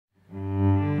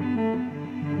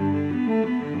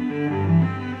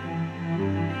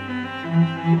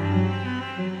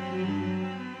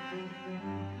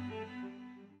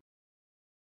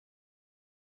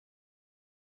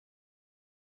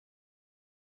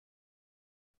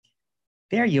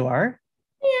There you are.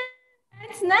 Yeah,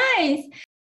 that's nice.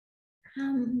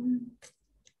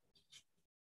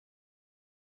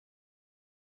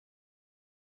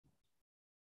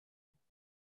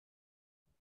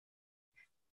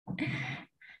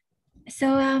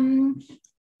 So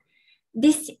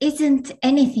this isn't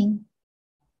anything.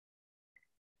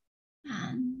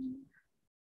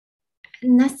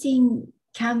 Nothing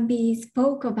can be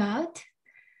spoke about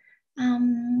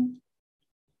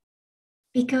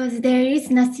because there is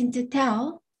nothing to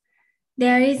tell.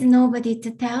 There is nobody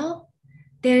to tell.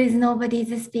 There is nobody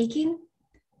to speaking.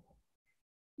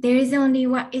 There is only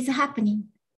what is happening.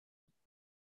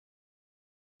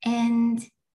 And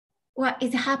what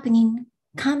is happening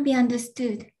can't be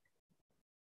understood,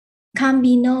 can't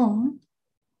be known,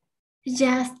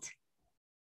 just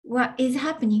what is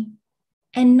happening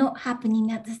and not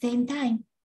happening at the same time.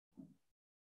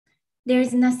 There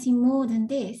is nothing more than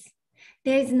this.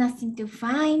 There is nothing to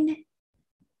find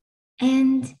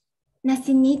and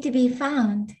nothing need to be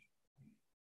found.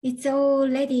 It's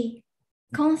already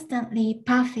constantly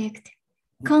perfect,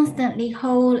 constantly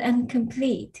whole and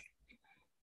complete.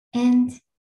 And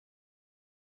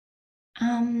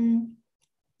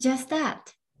just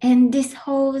that. And this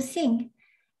whole thing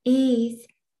is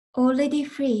already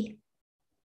free,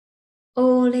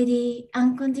 already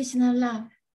unconditional love.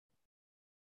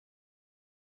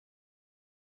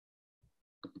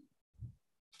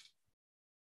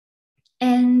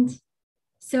 And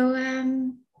so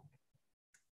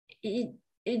it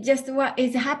just what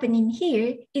is happening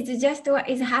here is just what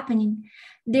is happening.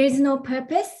 There is no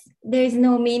purpose, there is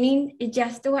no meaning, it's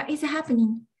just what is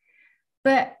happening.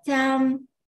 But as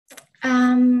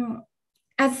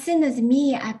soon as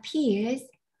me appears,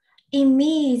 in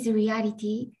me is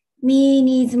reality, me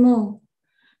needs more.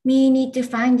 Me need to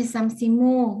find something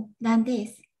more than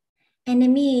this.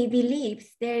 And me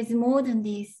believes there is more than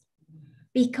this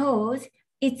because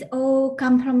it's all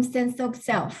come from sense of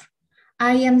self.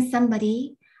 I am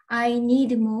somebody, I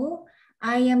need more,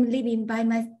 I am living by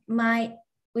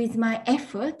with my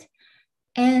effort,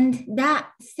 and that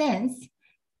sense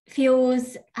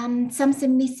feels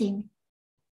something missing,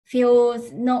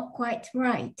 feels not quite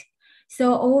right.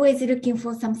 So always looking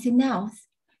for something else.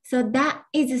 So that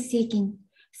is seeking.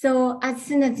 So as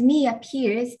soon as me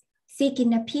appears,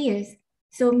 seeking appears.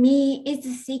 So me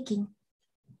is seeking.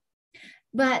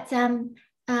 But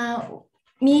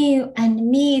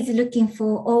me is looking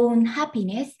for own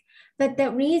happiness. But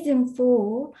the reason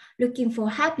for looking for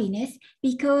happiness,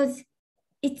 because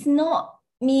it's not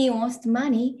me wants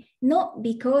money, not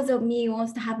because of me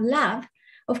wants to have love.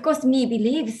 Of course, me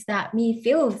believes that, me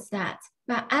feels that.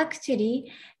 But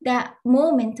actually, that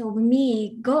moment of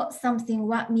me got something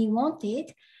what me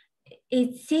wanted,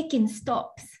 its seeking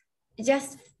stops.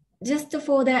 Just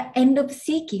for the end of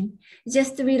seeking,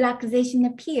 just the relaxation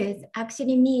appears.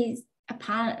 Actually,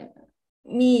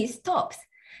 me stops.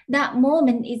 That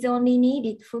moment is only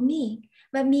needed for me,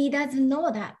 but me doesn't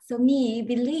know that. So me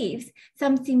believes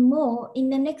something more in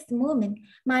the next moment.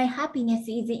 My happiness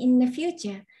is in the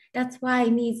future. That's why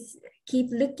me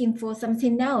keep looking for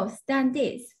something else than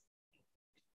this.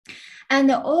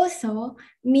 And also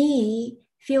me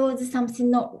feels something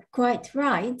not quite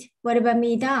right. Whatever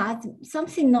me does,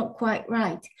 something not quite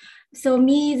right. So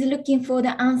me is looking for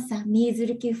the answer. Me is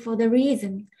looking for the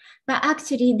reason. But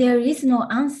actually there is no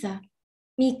answer.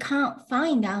 Me can't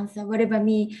find the answer. Whatever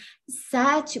me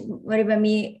search, whatever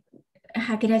me,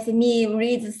 how can I say, me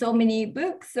read so many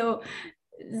books, so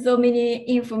many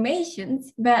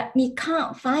informations, but me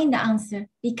can't find the answer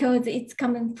because it's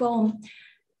coming from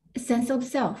a sense of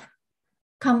self,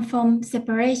 come from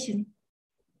separation.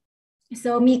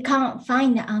 So me can't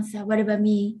find the answer. Whatever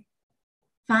me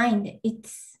find,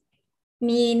 it's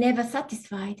me never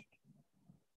satisfied.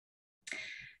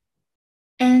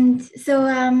 And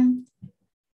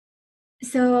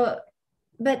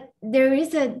but there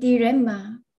is a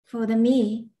dilemma for the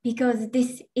me because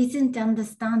this isn't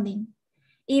understanding.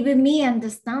 Even me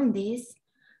understand this,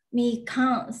 me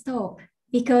can't stop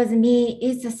because me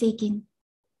is a seeking.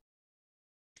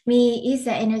 Me is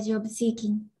the energy of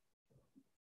seeking.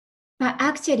 But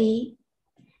actually,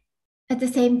 at the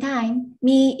same time,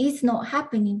 me is not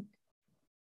happening.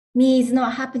 Me is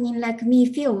not happening like me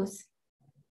feels.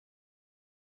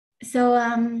 So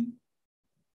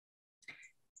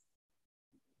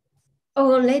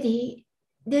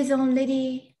there's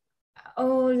already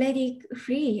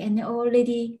free and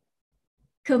already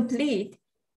complete.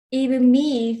 Even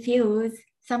me feels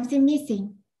something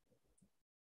missing.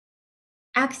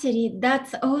 Actually,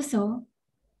 that's also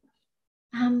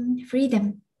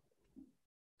freedom.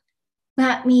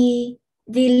 But me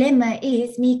dilemma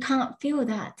is me can't feel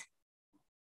that.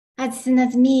 as soon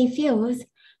as me feels,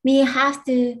 me has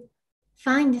to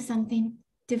find something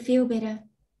to feel better.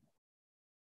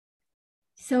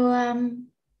 So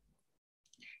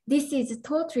this is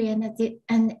totally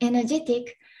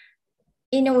energetic.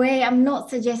 In a way, I'm not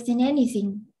suggesting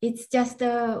anything. It's just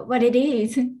what it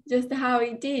is, just how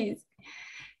it is.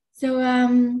 So,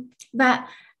 but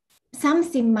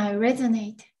something might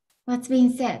resonate, what's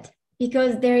being said,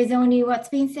 because there is only what's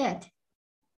being said.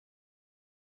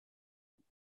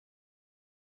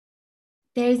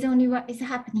 There is only what is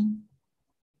happening.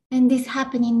 And this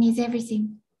happening is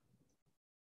everything.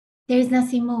 There is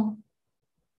nothing more.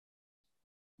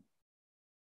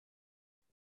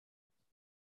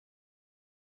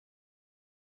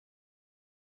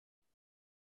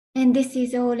 And this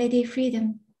is already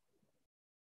freedom.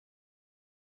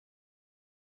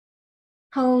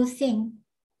 Whole thing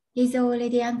is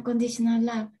already unconditional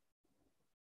love.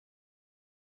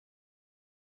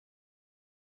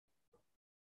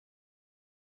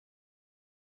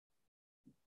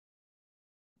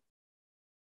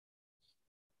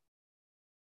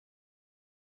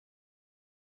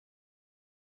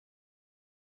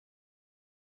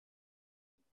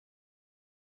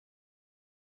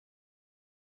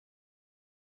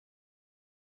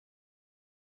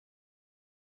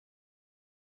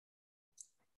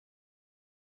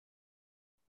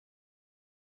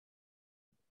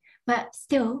 But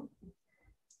still,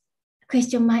 a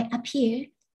question might appear,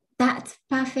 that's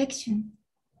perfection.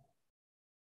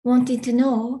 Wanting to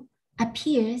know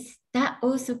appears that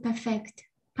also perfect,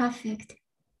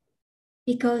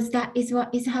 because that is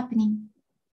what is happening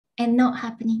and not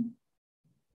happening.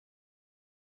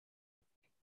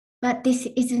 But this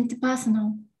isn't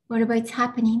personal. Whatever is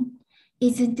happening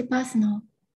isn't personal,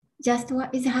 just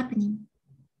what is happening.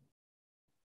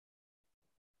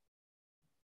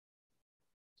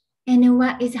 And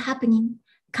what is happening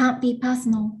can't be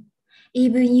personal.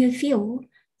 Even you feel,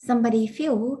 somebody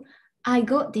feel, I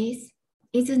got this,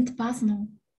 isn't personal.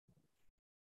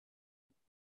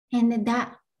 And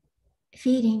that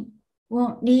feeling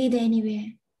won't lead anywhere.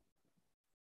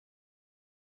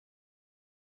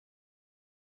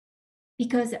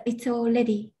 Because it's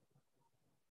already.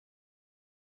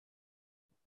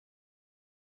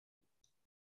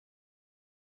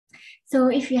 So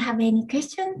if you have any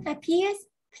question appears,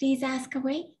 please ask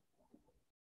away.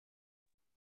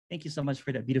 Thank you so much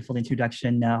for that beautiful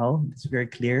introduction now. It's very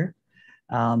clear.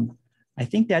 I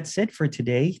think that's it for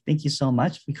today. Thank you so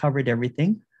much. We covered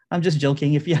everything. I'm just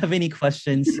joking. If you have any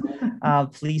questions,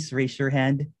 please raise your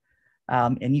hand.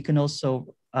 And you can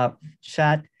also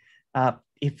chat.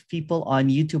 If people on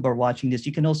YouTube are watching this,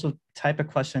 you can also type a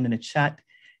question in the chat,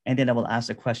 and then I will ask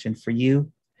a question for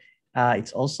you.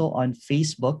 It's also on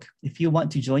Facebook. If you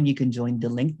want to join, you can join the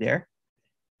link there.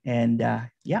 And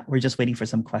yeah, we're just waiting for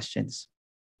some questions.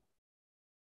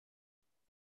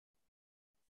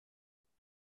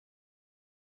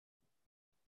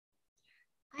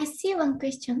 I see one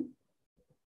question.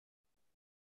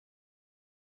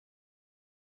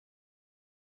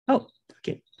 Oh,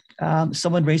 okay.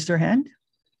 Someone raised their hand?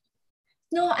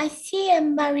 No, I see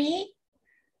Marie.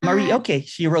 Marie, okay,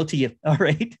 she wrote to you. All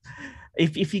right.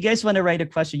 If you guys want to write a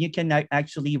question, you can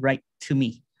actually write to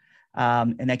me,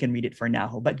 and I can read it for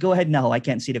Naho. But go ahead, Naho. I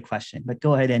can't see the question, but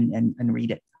go ahead and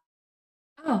read it.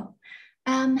 Oh,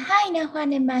 hi, Naho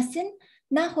and Mason.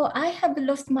 Naho, I have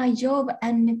lost my job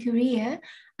and career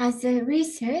as a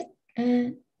research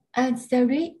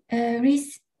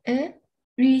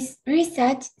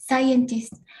research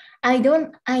scientist. I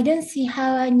don't see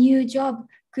how a new job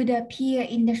could appear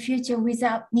in the future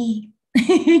without me.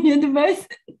 Universe.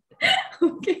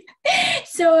 Okay.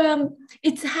 So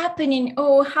it's happening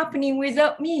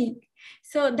without me.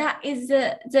 So that is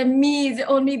the me's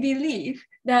only belief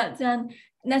that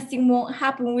nothing won't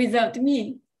happen without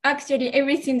me. Actually,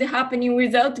 everything's happening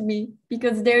without me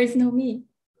because there is no me.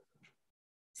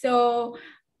 So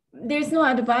there's no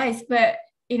advice, but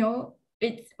it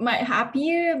might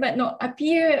appear but not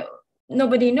appear.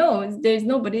 Nobody knows. There's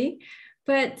nobody,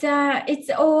 but it's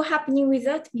all happening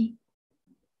without me.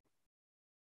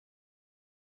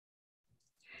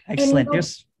 Excellent.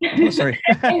 There's oh, sorry.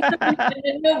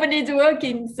 Nobody's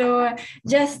working, so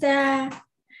just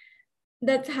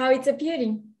that's how it's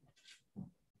appearing.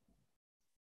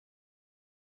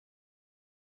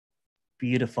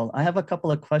 Beautiful. I have a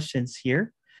couple of questions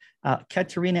here.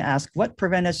 Katerina asked, what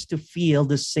prevents us to feel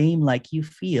the same like you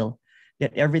feel,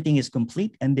 that everything is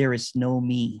complete and there is no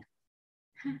me?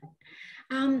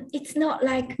 It's not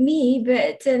like me,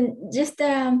 but just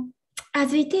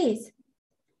as it is.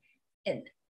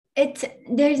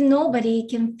 There's nobody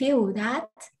can feel that.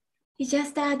 It's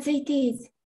just as it is.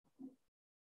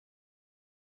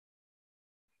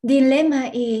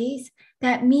 Dilemma is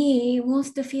that me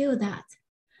wants to feel that.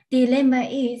 Dilemma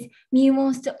is me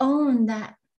wants to own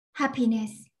that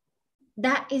happiness.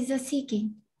 That is a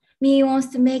seeking. Me wants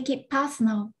to make it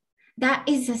personal. That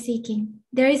is a seeking.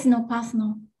 There is no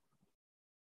personal.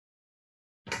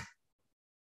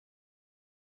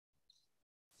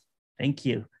 Thank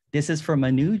you. This is from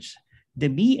Anuj. The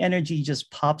me energy just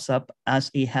pops up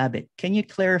as a habit. Can you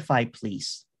clarify,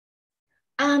 please?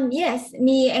 Yes,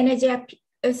 me energy.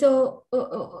 So,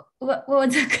 what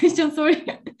was the question? Sorry.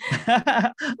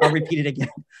 I'll repeat it again.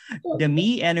 The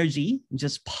me energy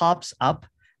just pops up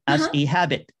as a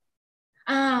habit.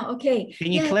 Okay.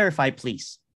 Can you clarify,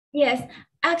 please? Yes,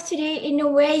 actually, in a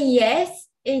way, yes.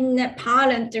 In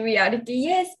apparent reality,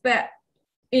 yes, but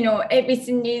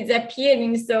everything is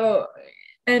appearing. So,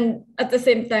 and at the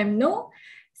same time, no.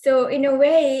 So, in a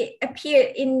way,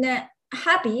 appear in a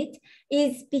habit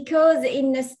is because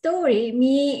in the story,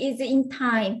 me is in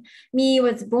time. Me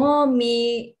was born,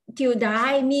 me to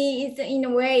die. Me is in a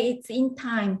way, it's in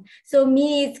time. So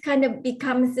me is kind of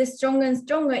becomes stronger and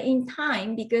stronger in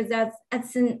time because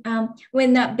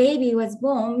when that baby was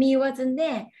born, me wasn't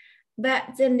there.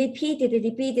 But then repeated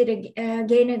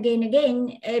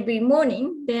again every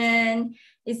morning, then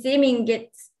the seeming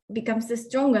becomes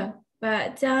stronger.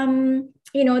 But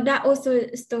that also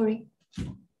a story.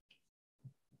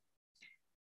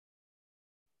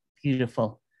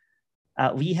 Beautiful.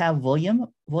 We have William.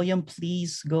 William,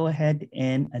 please go ahead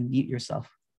and unmute yourself.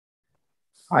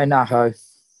 Hi, NAHO.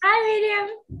 Hi, William.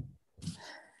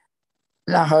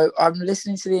 NAHO, I'm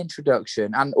listening to the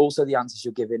introduction and also the answers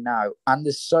you're giving now, and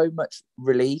there's so much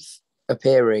relief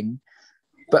appearing,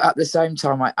 but at the same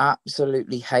time, I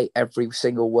absolutely hate every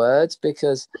single word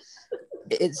because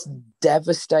it's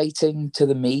devastating to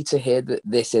the me to hear that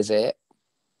this is it.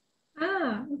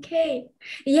 Okay.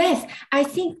 Yes, I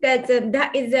think that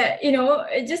that is,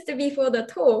 just before the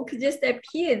talk, just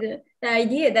appeared the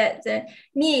idea that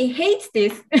me hates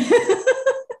this. Me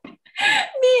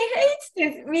hates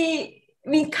this.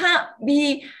 We can't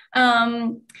be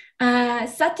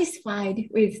satisfied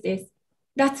with this.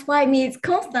 That's why me is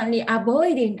constantly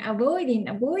avoiding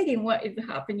what is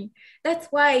happening. That's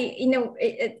why,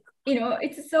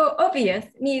 it's so obvious.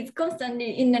 Me is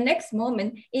constantly in the next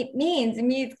moment. It means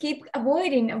me keep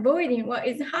avoiding what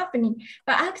is happening.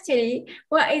 But actually,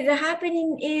 what is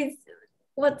happening is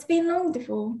what's been longed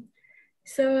for.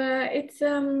 So it's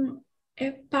a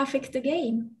perfect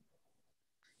game.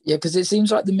 Yeah, because it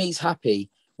seems like the me's happy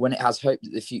when it has hope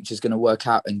that the future is going to work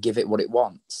out and give it what it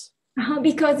wants.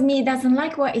 Because me doesn't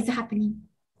like what is happening.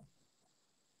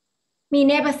 Me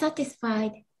never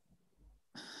satisfied.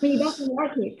 Me doesn't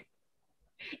like it.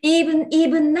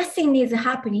 Even nothing is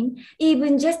happening,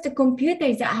 even just the computer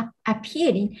is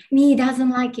appearing, me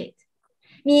doesn't like it.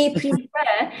 Me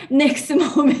prefer next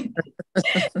moment.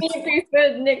 Me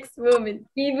prefer next moment.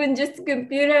 Even just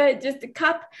computer, just a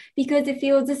cup, because it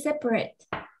feels separate.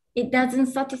 It doesn't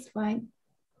satisfy.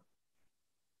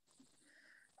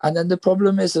 And then the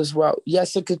problem is as well,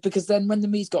 yes, because then when the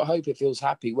me's got hope, it feels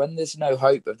happy. When there's no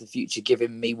hope of the future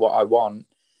giving me what I want,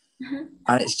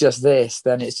 and it's just this,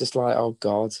 then it's just like, oh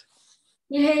God.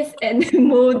 Yes, and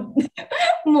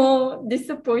more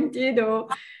disappointed or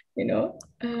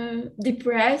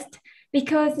depressed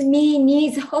because me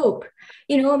needs hope.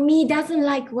 Me doesn't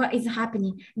like what is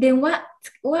happening. Then what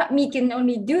me can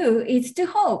only do is to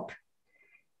hope.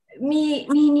 Me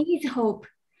needs hope.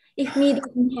 If me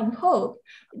doesn't have hope,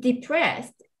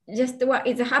 depressed, just what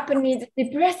is happening is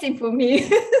depressing for me.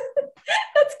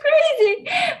 That's crazy.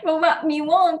 But what me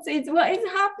wants is what is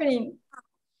happening.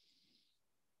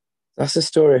 That's the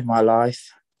story of my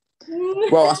life.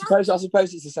 Well, I suppose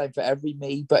it's the same for every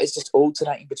me, but it's just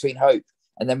alternating between hope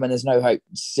and then when there's no hope,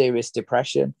 serious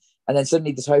depression, and then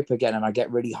suddenly there's hope again, and I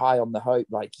get really high on the hope,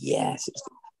 like yes.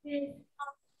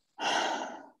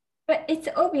 But it's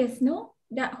obvious, no?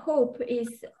 That hope is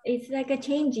like a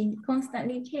changing,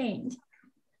 constantly change.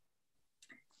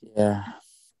 Yeah.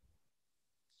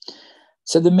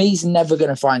 So the me's never going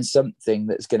to find something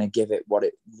that's going to give it what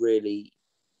it really.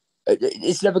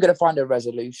 It's never going to find a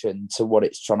resolution to what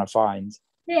it's trying to find.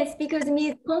 Yes, because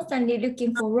me is constantly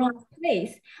looking for wrong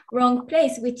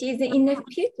place, which is in the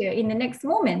future, in the next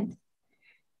moment.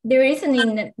 There is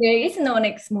no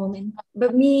next moment,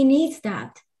 but me needs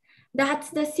that. That's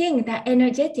the thing, that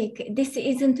energetic, this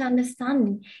isn't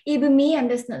understanding. Even me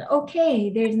understand, okay,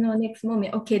 there's no next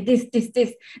moment. Okay, this.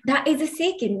 That is a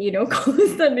seeking,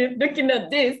 constantly looking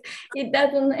at this. It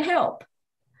doesn't help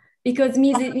because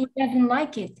me doesn't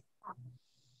like it.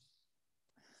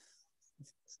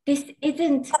 This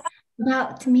isn't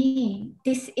about me.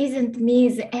 This isn't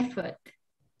me's effort.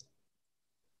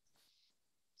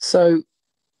 So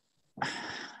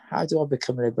how do I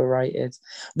become liberated?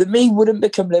 The me wouldn't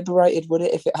become liberated, would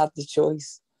it, if it had the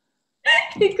choice?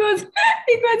 because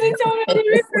it's already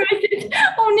liberated.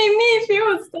 Only me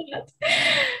feels that.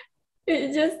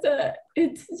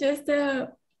 It's just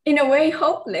in a way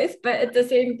hopeless, but at the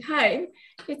same time,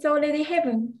 it's already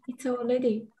heaven. It's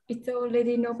already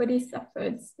nobody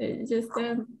suffers. It's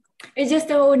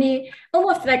just only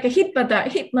almost like a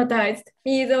hypnotized.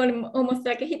 Me is only almost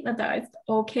like a hypnotized.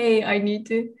 Okay, I need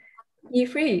to be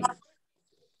free.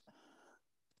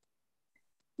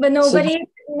 But nobody's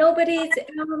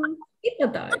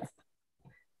hypnotized.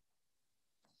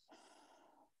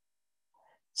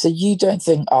 So you don't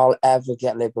think I'll ever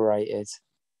get liberated?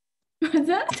 What's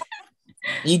that?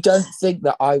 You don't think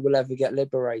that I will ever get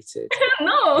liberated?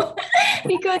 No,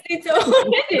 because it's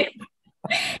already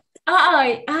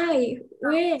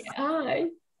where I.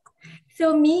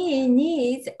 So me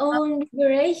needs own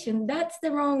liberation. That's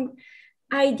the wrong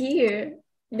idea.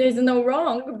 There's no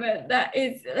wrong, but that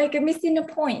is like a missing a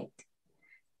point.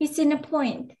 Missing a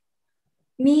point.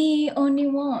 Me only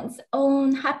wants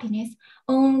own happiness,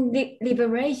 own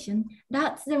liberation.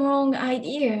 That's the wrong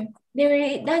idea.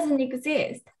 It doesn't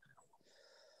exist.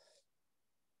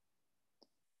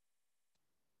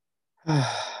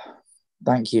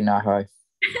 Thank you, Naho.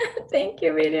 Thank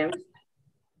you, William.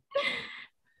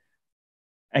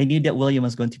 I knew that William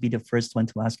was going to be the first one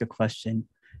to ask a question,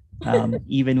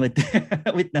 even with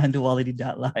with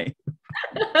nonduality.live.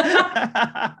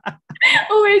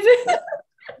 Always.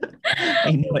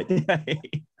 I knew it.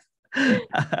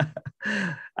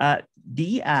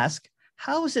 Dee asked,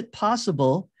 how is it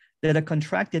possible that a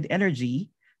contracted energy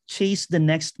chase the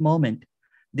next moment?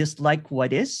 Dislike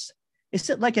what is? Is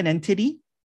it like an entity?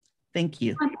 Thank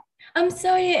you. I'm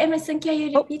sorry, Emerson, can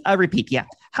you repeat? I'll repeat, yeah.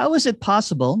 How is it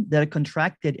possible that a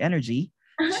contracted energy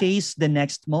chase the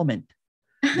next moment?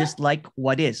 Dislike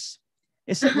what is?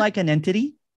 Is it like an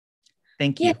entity?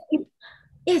 Thank you.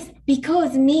 Yes,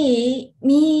 because me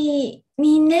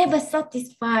never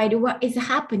satisfied what is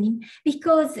happening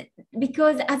because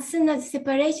as soon as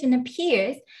separation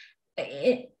appears,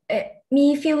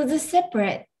 me feels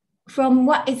separate from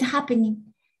what is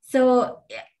happening. So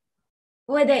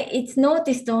whether it's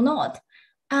noticed or not,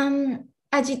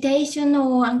 agitation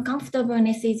or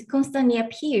uncomfortableness is constantly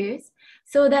appears.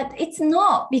 So that it's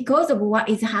not because of what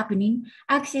is happening.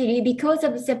 Actually, because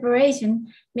of separation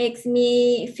makes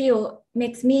me feel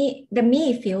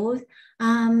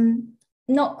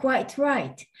not quite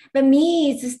right. But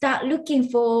me is start looking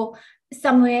for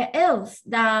somewhere else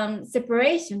than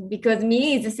separation, because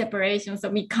me is a separation. So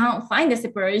me can't find a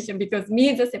separation because me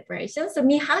is a separation. So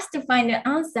me has to find an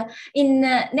answer in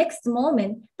the next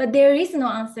moment, but there is no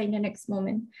answer in the next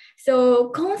moment. So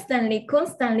constantly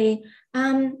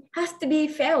has to be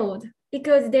felt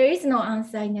because there is no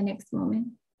answer in the next moment.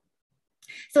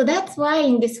 So that's why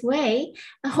in this way,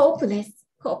 hopeless,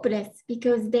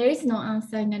 because there is no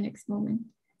answer in the next moment.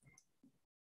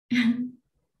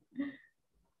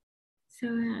 So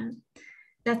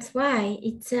that's why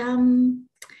it's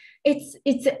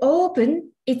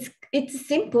open, it's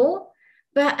simple,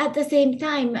 but at the same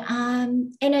time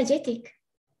energetic.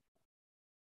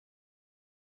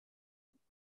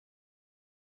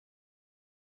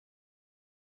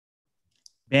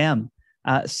 Bam.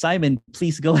 Simon,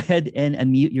 please go ahead and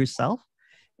unmute yourself.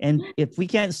 And if we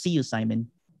can't see you,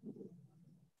 Simon.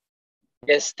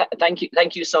 Yes, thank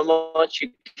you so much.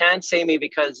 You can't see me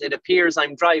because it appears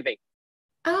I'm driving.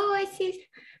 Oh, I see.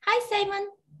 Hi, Simon.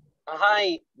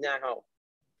 Hi, Naho.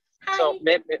 Hi. So,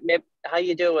 how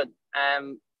you doing?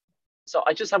 So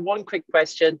I just have one quick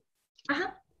question.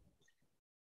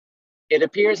 It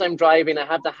appears I'm driving. I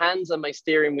have the hands on my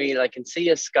steering wheel. I can see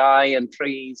a sky and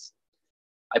trees.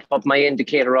 I put my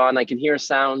indicator on. I can hear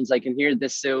sounds. I can hear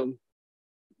this Zoom.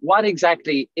 What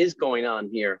exactly is going on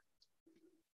here?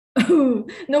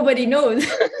 Nobody knows.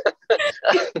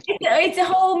 It's a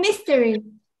whole mystery.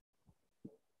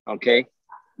 Okay.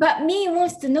 But me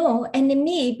wants to know, and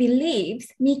me believes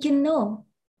me can know.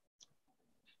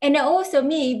 And also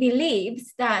me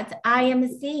believes that I am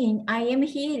seeing, I am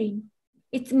hearing.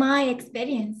 It's my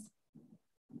experience.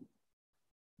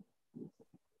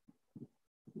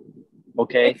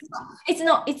 Okay.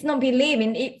 It's not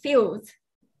believing, it feels.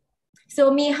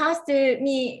 So me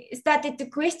started to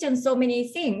question so many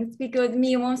things because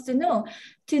me wants to know.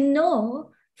 To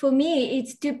know, for me,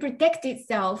 it's to protect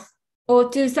itself or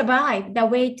to survive, the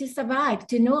way to survive,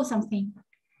 to know something.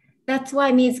 That's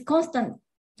why me is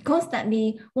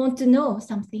constantly want to know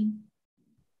something.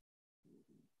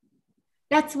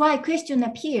 That's why question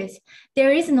appears.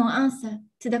 There is no answer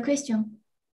to the question.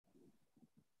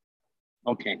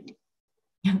 Okay.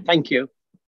 Thank you.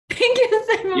 Thank you,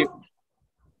 Simon.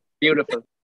 Beautiful.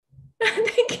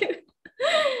 Thank you.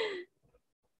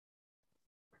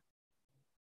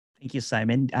 Thank you,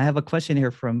 Simon. I have a question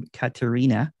here from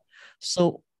Katerina.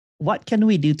 So what can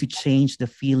we do to change the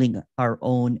feeling our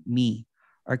own me?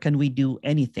 Or can we do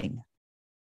anything?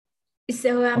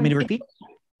 So Want me to repeat?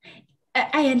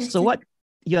 I understand. So what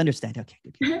you understand? Okay,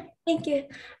 good. Thank you.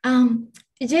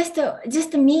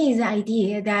 Just me's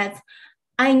idea that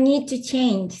I need to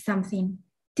change something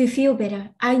to feel better.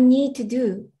 I need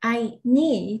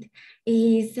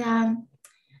is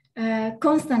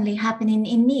constantly happening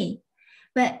in me.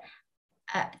 But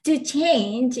to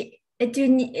change,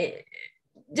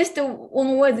 just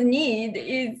one word need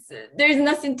is there's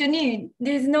nothing to need.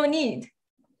 There's no need.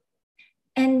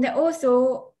 And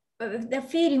also the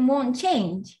feeling won't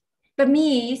change. But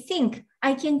me think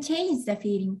I can change the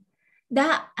feeling.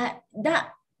 That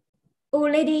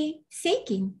already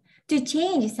seeking to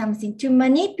change something, to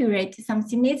manipulate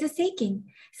something is seeking.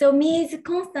 So me is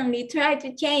constantly try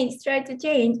to change,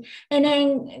 and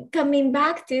then coming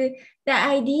back to the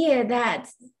idea that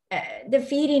the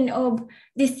feeling of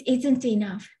this isn't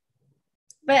enough,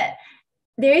 but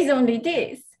there is only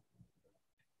this.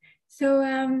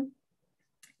 So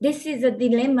this is a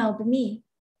dilemma of me.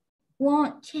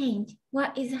 Won't change.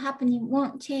 What is happening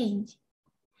won't change.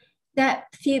 That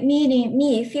meaning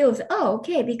me feels, oh,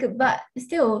 okay, because but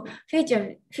still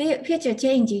future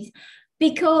changes,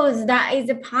 because that is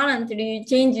apparently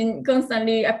changing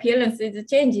constantly. Appearance is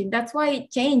changing. That's why it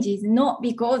changes, not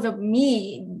because of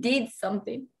me did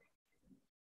something.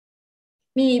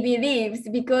 Me believes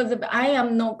because of I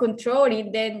am not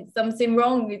controlling, then something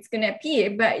wrong is gonna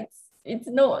appear, but it's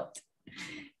not.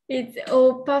 It's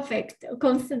all perfect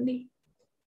constantly.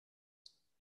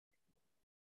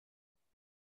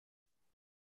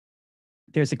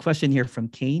 There's a question here from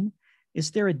Kane.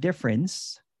 Is there a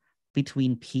difference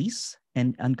between peace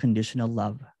and unconditional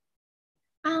love?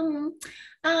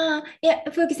 Yeah,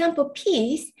 for example,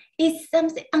 peace is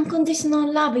something,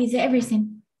 unconditional love is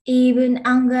everything. Even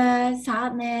anger,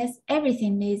 sadness,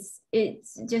 everything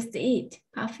it's just it,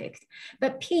 perfect.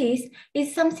 But peace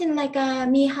is something like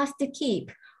me has to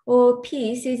keep, or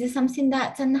peace is something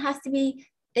that has to be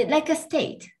like a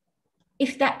state.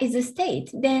 If that is a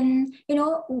state, then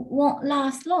won't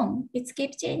last long. It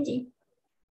keeps changing.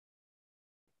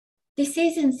 This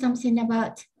isn't something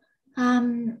about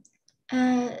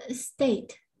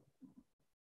state.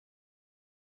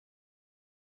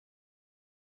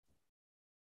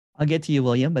 I'll get to you,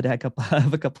 William, but I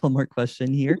have a couple more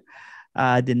questions here.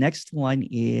 The next one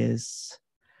is,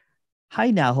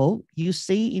 hi, Naho. You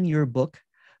say in your book,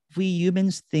 we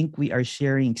humans think we are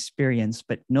sharing experience,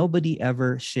 but nobody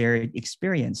ever shared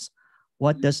experience.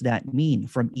 What does that mean?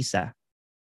 From Isa.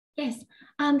 Yes,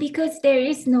 because there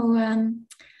is no,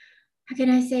 how can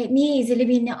I say, me is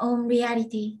living their own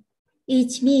reality.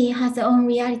 Each me has their own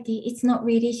reality. It's not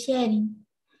really sharing.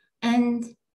 And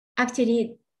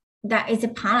actually, that is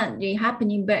apparently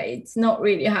happening, but it's not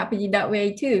really happening that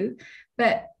way too.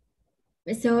 But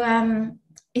so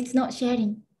it's not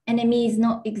sharing. And me is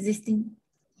not existing.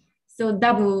 So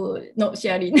double not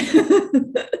sharing.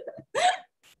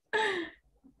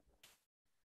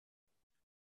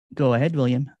 Go ahead,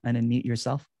 William, and unmute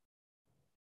yourself.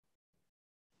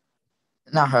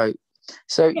 Naho,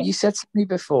 so you said to me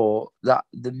before that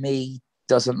the me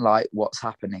doesn't like what's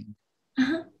happening.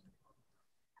 Uh-huh.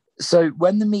 So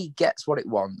when the me gets what it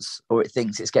wants, or it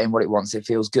thinks it's getting what it wants, it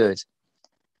feels good.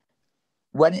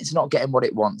 When it's not getting what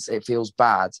it wants, it feels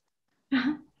bad.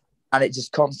 Uh-huh. And it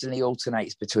just constantly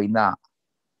alternates between that.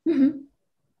 Mm-hmm.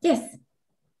 Yes.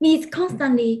 Me is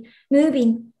constantly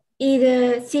moving,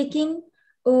 either seeking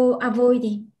or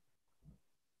avoiding.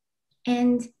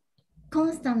 And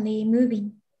constantly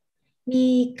moving.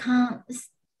 Me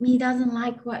doesn't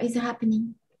like what is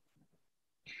happening.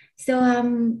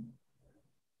 So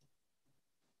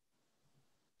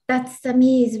that's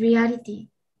me's reality.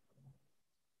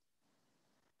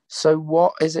 So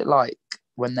what is it like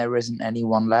when there isn't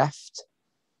anyone left?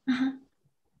 Uh-huh.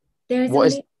 There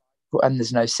is and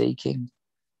there's no seeking?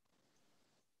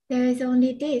 There is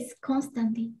only this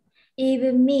constantly.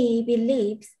 Even me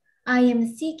believes I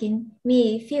am seeking,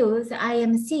 me feels I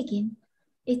am seeking.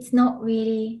 It's not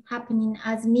really happening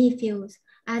as me feels,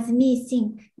 as me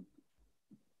think.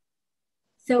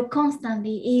 So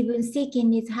constantly, even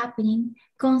seeking is happening,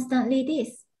 constantly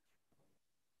this.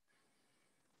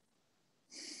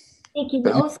 Seeking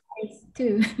also is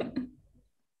too.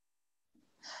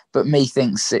 But me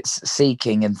thinks it's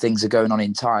seeking and things are going on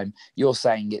in time. You're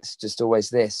saying it's just always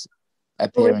this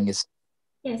appearing as...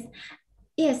 Yes.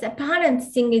 yes, apparent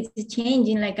thing is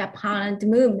changing, like apparent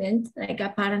movement, like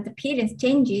apparent appearance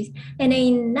changes. And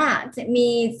in that,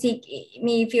 me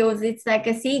feels it's like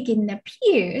a seeking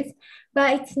appears,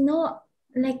 but it's not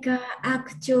like a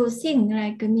actual thing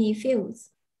like me feels.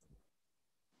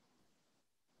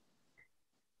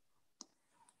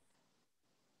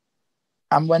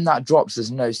 And when that drops,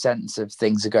 there's no sense of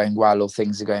things are going well or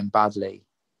things are going badly.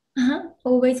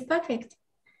 Always perfect,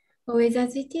 always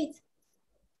as it is.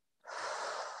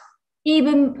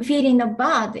 Even feeling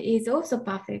bad is also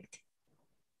perfect.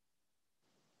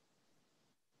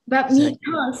 But me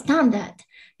can't stand that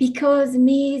because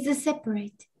me is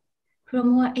separate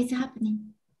from what is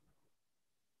happening.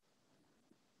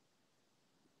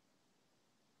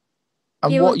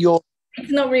 And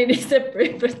it's not really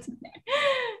separate, but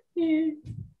yeah.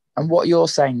 And what you're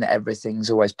saying, that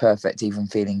everything's always perfect, even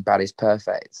feeling bad is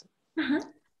perfect.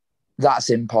 That's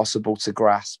impossible to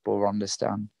grasp or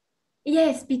understand.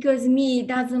 Yes, because me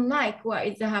doesn't like what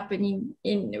is happening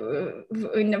in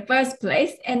the first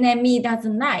place, and then me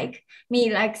doesn't like,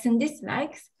 me likes and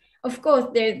dislikes. Of course,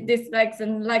 there's dislikes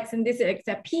and likes and dislikes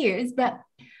appears, but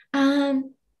how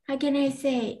can I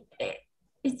say?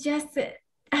 It's just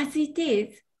as it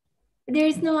is. There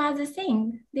is no other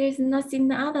thing. There's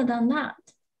nothing other than that.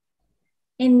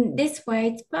 In this way,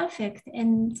 it's perfect,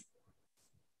 and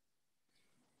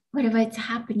whatever is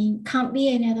happening can't be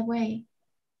any other way.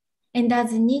 And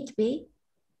doesn't need to be.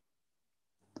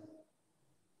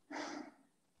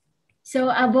 So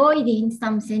avoiding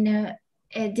something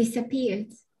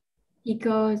disappears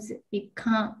because it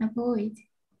can't avoid.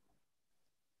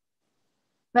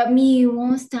 But me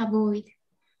wants to avoid.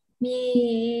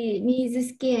 Me is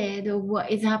scared of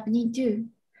what is happening too,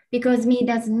 because me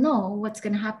doesn't know what's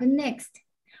gonna happen next.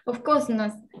 Of course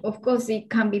not. Of course it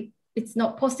can be. It's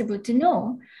not possible to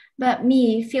know, but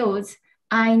me feels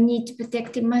I need to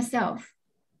protect myself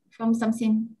from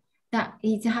something that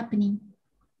is happening.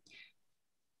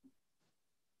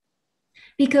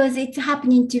 Because it's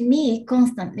happening to me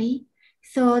constantly,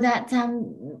 so that,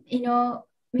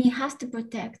 me has to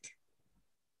protect.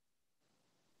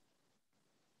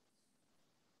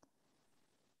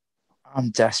 I'm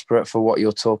desperate for what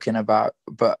you're talking about,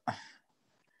 but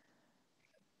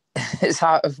it's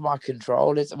out of my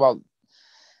control.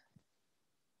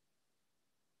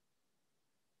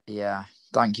 Yeah,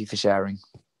 thank you for sharing.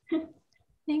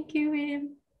 Thank you,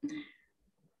 William.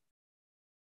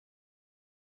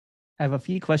 I have a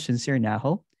few questions here,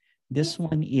 Naho. This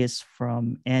one is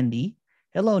from Andy.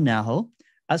 Hello, Naho.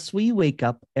 As we wake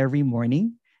up every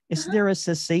morning, is there a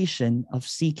cessation of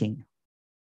seeking?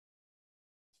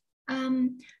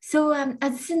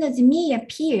 As soon as me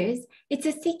appears, it's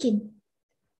a seeking.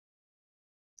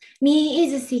 Me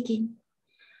is a seeking.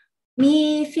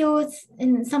 Me feels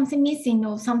something missing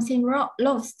or something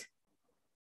lost.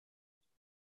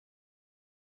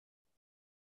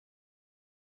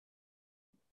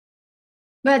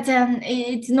 But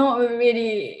it's not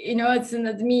really, as soon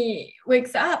as me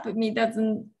wakes up, me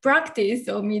doesn't practice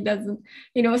or me doesn't,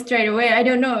 straight away, I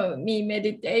don't know, me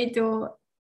meditate or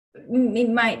it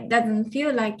might doesn't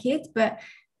feel like it, but,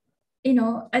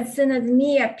 as soon as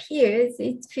me appears,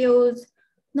 it feels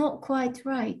not quite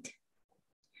right.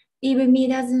 Even me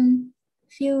doesn't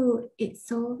feel it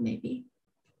so, maybe.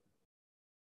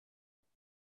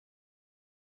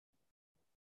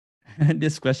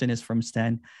 This question is from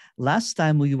Stan. Last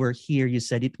time we were here, you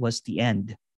said it was the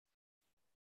end.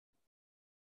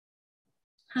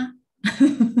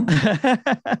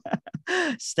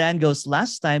 Stan goes,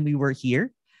 last time we were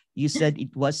here, you said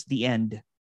it was the end.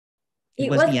 It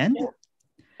was the end?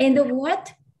 End of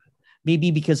what?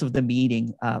 Maybe because of the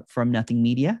meeting from Nothing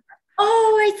Media.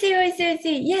 Oh, I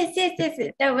see. Yes.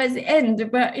 That was the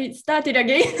end, but it started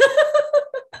again.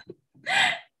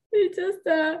 It's just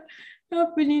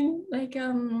happening. Like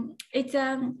it's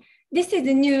this is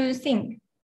a new thing.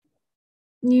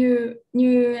 New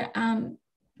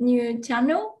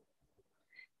channel.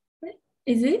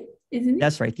 Is it? Isn't it?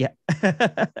 That's right. Yeah.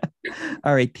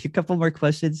 All right. A couple more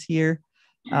questions here.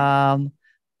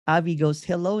 Avi goes,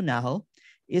 hello, Naho.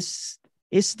 Is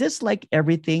this like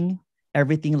everything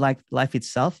like life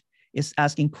itself is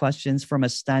asking questions from a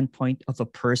standpoint of a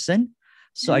person?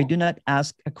 So I do not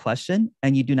ask a question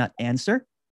and you do not answer?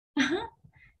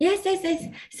 Yes.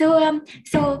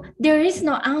 So there is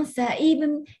no answer.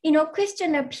 Even,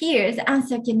 question appears,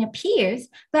 answer can appear,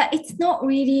 but it's not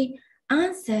really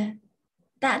answer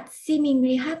that's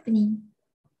seemingly happening.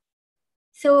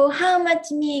 So how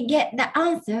much me get the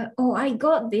answer, oh, I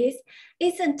got this,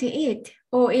 isn't it?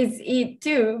 Or is it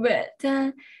too? But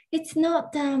it's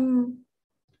not,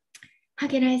 how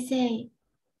can I say?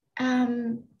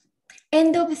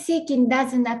 end of seeking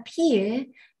doesn't appear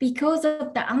because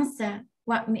of the answer,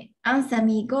 answer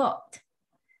me got.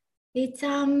 It's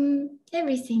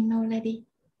everything already.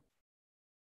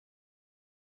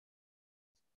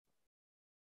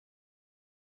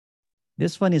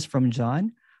 This one is from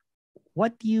John.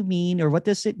 What do you mean, or what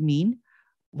does it mean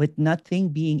with nothing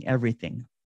being everything?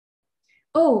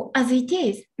 Oh, as it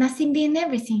is, nothing being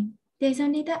everything. There's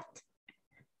only that.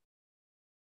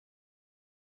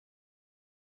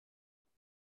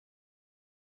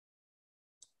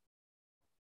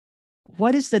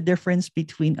 What is the difference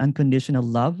between unconditional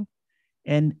love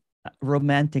and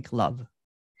romantic love?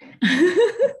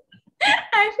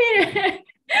 I feel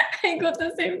I got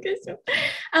the same question.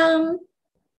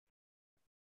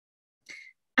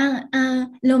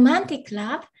 Romantic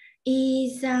love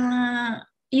is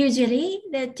usually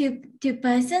the two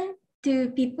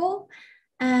people,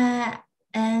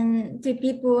 and two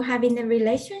people having a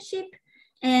relationship,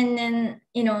 and then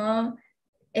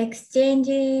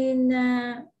exchanging.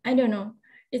 I don't know.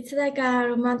 It's like a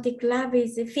romantic love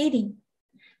is a feeling,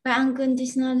 but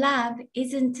unconditional love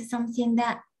isn't something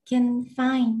that can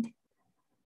find,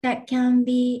 that can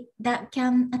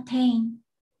attain.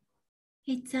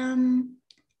 It's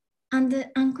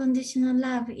unconditional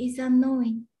love is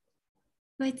unknowing,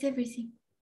 but it's everything.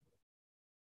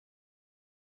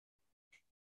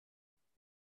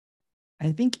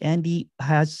 I think Andy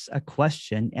has a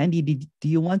question. Andy, do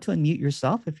you want to unmute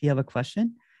yourself if you have a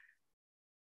question?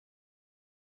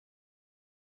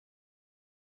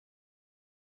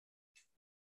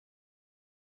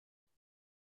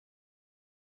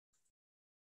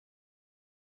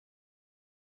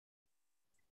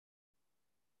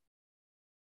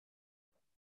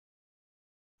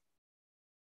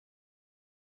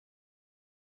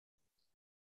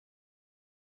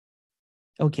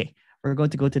 Okay, we're going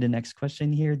to go to the next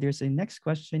question here. There's a next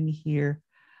question here.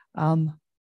 I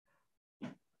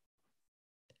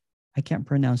can't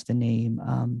pronounce the name.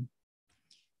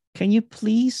 Can you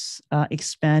please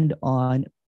expand on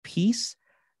peace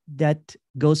that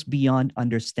goes beyond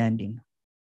understanding?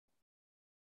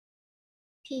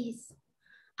 Peace.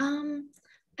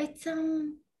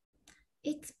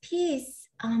 It's peace.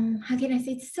 How can I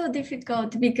say? It's so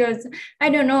difficult because I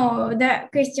don't know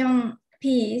that question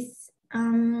peace.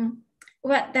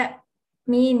 What that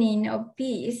meaning of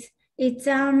peace? It's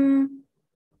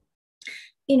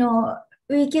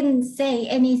we can say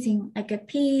anything like a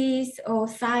peace or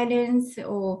silence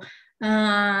or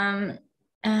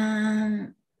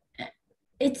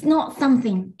it's not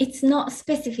something. It's not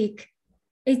specific.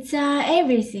 It's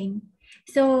everything.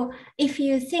 So if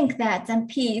you think that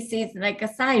peace is like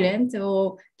a silence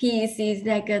or peace is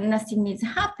like nothing is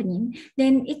happening,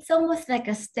 then it's almost like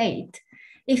a state.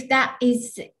 If that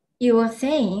is your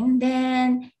saying,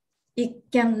 then it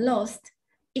can lost.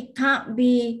 It can't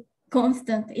be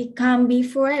constant. It can't be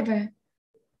forever.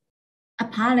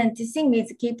 Apparent thing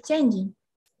is keep changing.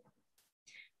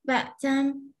 But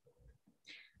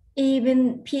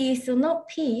even peace or not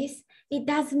peace, it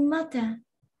doesn't matter.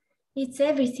 It's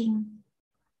everything.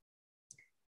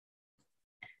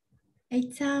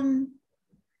 It's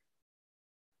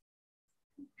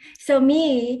so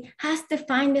me has to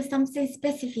find something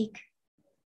specific.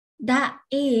 That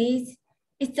is,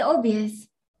 it's obvious.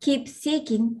 Keep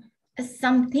seeking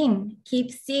something.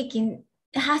 Keep seeking.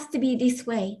 It has to be this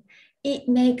way. It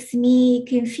makes me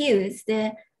confused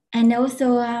and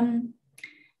also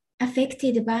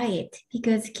affected by it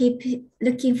because keep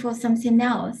looking for something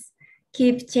else.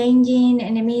 Keep changing,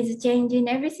 enemies changing,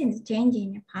 everything's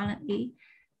changing apparently.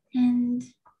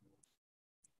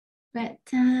 But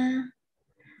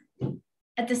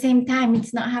at the same time,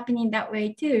 it's not happening that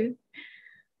way too.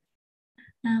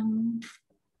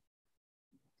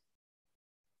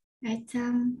 But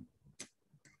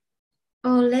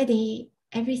already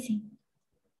everything.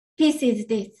 Peace is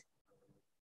this.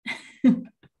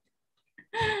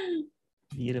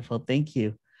 Beautiful, thank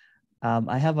you.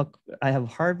 I have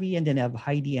Harvey, and then I have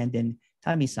Heidi, and then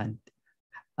Tami-san.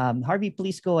 Harvey,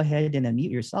 please go ahead and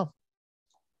unmute yourself.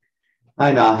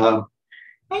 Hi, Naho.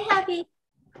 Hi, Harvey.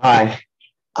 Hi.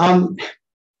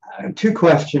 Two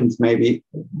questions, maybe.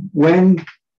 When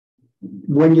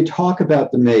you talk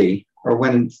about the me, or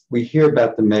when we hear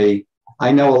about the me,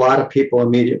 I know a lot of people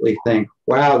immediately think,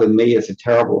 wow, the me is a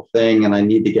terrible thing and I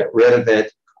need to get rid of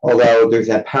it. Although there's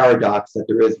that paradox that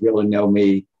there is really no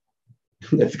me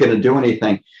that's going to do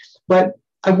anything. But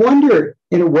I wonder,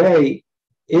 in a way,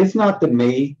 is not the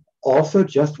me also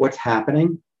just what's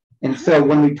happening? And so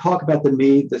when we talk about the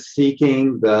me, the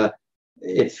seeking,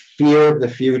 it's fear of the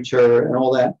future and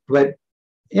all that, but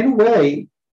in a way,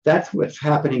 that's what's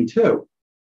happening too.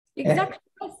 Exactly.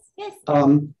 Yes.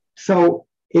 So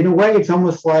in a way, it's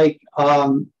almost like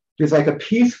there's like a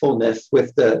peacefulness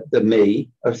with the me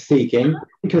of seeking,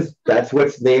 because that's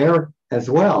what's there as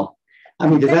well. I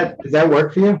mean, does that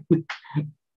work for you?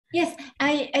 Yes,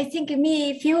 I think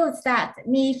me feels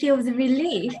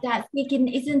relief that seeking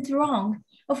isn't wrong.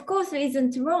 Of course, it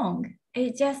isn't wrong.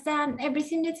 It's just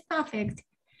everything is perfect.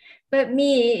 But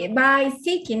me, by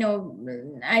seeking,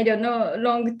 I don't know,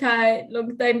 long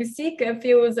time seeker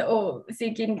feels,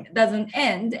 seeking doesn't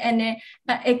end, and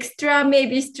extra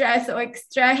maybe stress or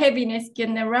extra heaviness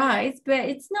can arise, but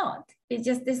it's not. It's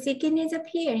just the seeking is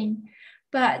appearing.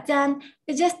 But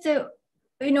it's just,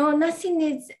 nothing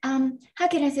is, how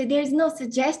can I say, there's no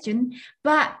suggestion,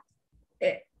 but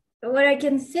what I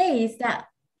can say is that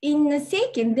in the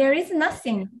seeking, there is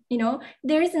nothing,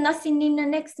 there is nothing in the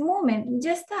next moment,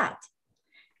 just that.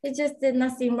 It's just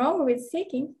nothing wrong with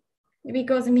seeking,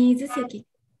 because me is seeking.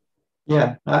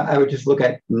 Yeah, I would just look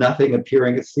at nothing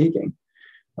appearing as seeking.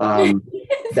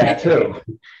 That too.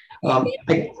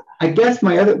 I guess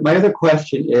my other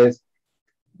question is,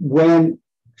 when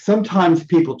sometimes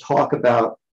people talk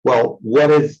about, well, what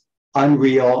is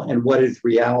unreal and what is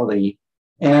reality,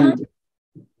 and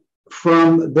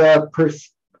from the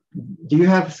do you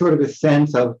have sort of a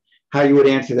sense of how you would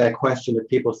answer that question if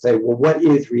people say, well, what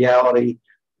is reality,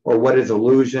 or what is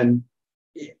illusion,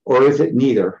 or is it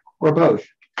neither, or both?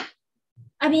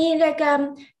 I mean,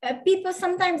 people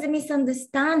sometimes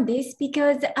misunderstand this,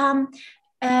 because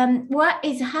what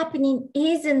is happening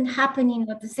isn't happening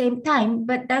at the same time,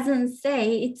 but doesn't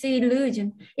say it's an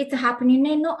illusion. It's happening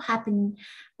and not happening.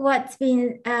 What's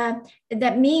been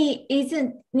that me is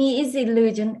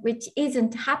illusion, which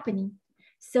isn't happening.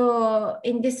 So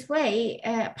in this way,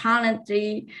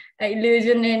 apparently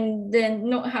illusion and then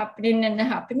not happening and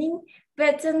happening,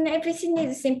 but everything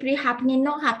is simply happening,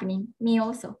 not happening. Me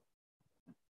also.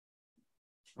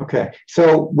 Okay,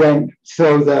 so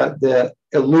the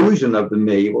illusion of the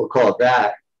me, we'll call it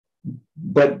that,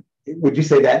 but would you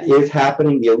say that is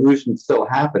happening? The illusion is still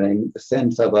happening. The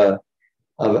sense of a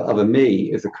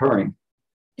me is occurring.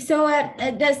 So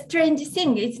the strange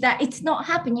thing is that it's not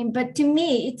happening, but to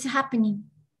me it's happening.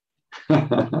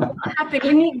 It's not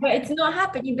happening, but it's not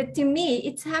happening, but to me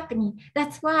it's happening.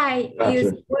 That's why I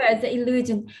use the word the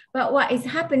illusion. But what is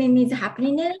happening is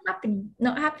happening and happening,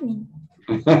 not happening.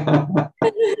 Well,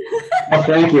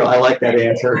 thank you. I like that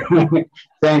answer.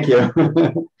 Thank you.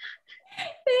 Thank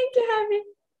you, Harvey.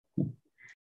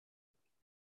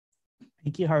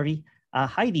 Thank you, Harvey.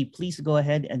 Heidi, please go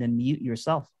ahead and unmute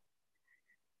yourself.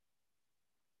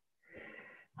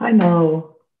 Hi,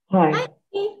 NAHO. Hi.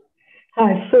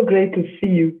 Hi, so great to see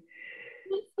you.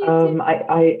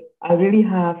 I really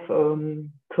have to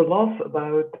laugh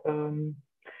about,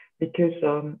 because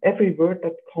every word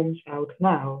that comes out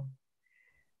now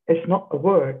is not a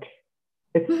word.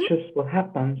 It's just what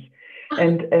happens.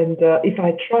 And if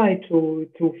I try to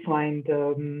find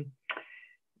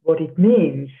what it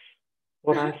means,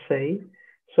 what I say,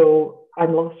 so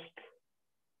I'm lost.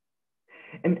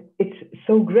 And it's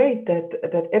so great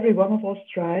that every one of us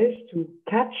tries to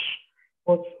catch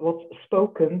what's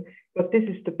spoken, but this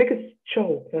is the biggest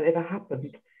joke that ever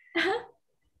happened.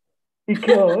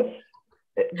 Because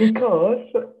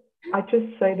I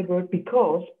just say the word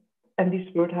because, and this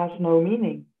word has no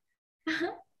meaning.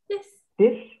 Yes.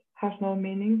 This has no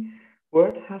meaning.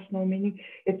 Word has no meaning.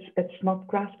 It's not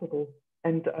graspable.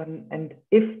 And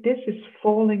if this is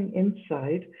falling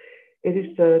inside, it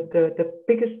is the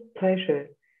biggest pleasure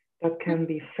that can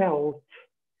be felt.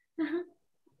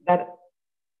 That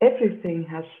everything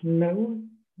has no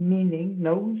meaning,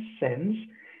 no sense.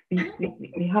 We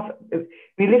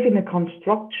live in a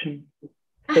construction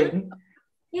thing.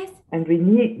 Yes. And we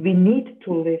need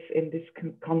to live in this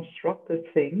constructed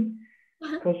thing,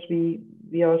 because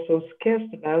we are so scared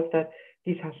about that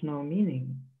this has no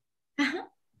meaning.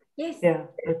 Yes. Yeah,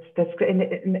 that's great.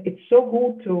 And it's so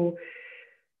good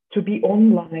to be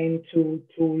online, to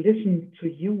listen to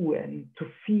you and to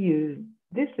feel.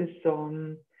 This is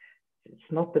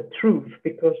it's not the truth,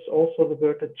 because also the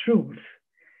word the truth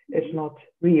is not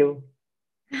real.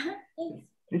 Yes.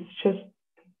 It's just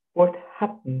what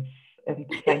happens. And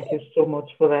thank you so much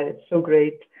for that. It's so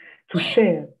great to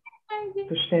share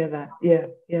that. Yeah,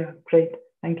 great.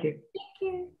 Thank you. Thank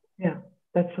you. Yeah,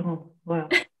 that's all. Wow.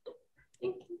 Thank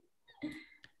you.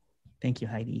 Thank you,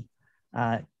 Heidi.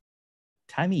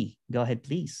 Tammy, go ahead,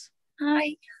 please.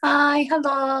 Hi,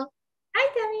 hello. Hi,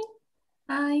 Tammy.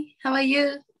 Hi, how are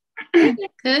you?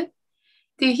 Good.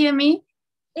 Do you hear me?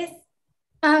 Yes.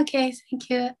 Okay, thank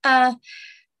you.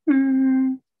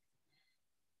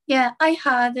 Yeah, I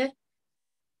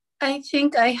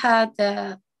think I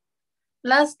had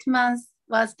last month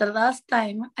was the last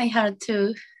time I heard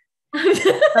too.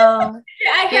 So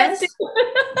I yes, had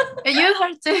to. you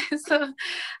heard too. So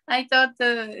I thought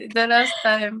the last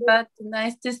time, but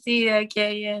nice to see you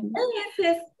again. And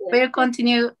Yes. we'll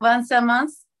continue once a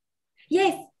month.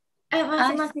 Yes.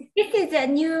 Once a month. This is a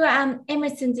new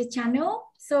Emerson's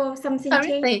channel. So something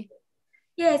changed. Really?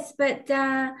 Yes, but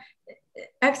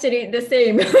actually the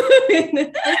same.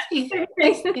 I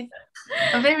see.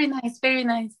 Very nice, very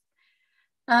nice.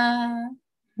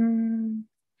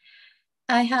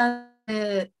 I had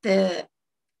the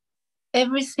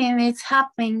everything is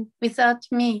happening without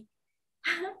me.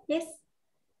 Yes.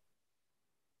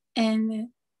 And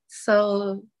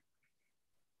so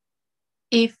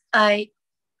if I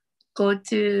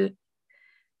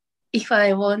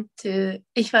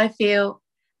feel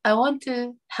I want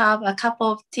to have a cup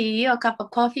of tea or cup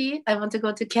of coffee, I want to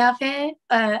go to cafe,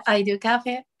 I do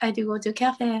go to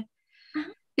cafe.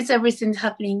 It's everything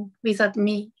happening without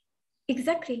me.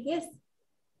 Exactly, yes.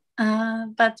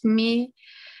 But me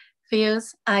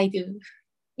feels I do.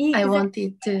 Exactly. I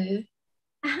wanted to.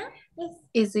 Yes.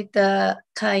 Is it the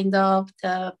kind of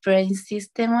the brain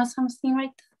system or something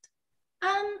like that?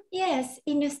 Yes,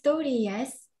 in the story,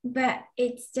 yes. But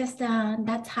it's just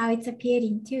that's how it's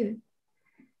appearing too.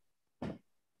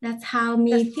 That's how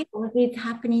me feels it's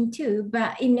happening too.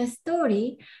 But in the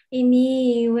story,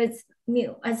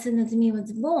 as soon as me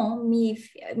was born,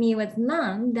 me was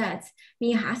learned that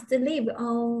me has to live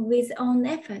on with own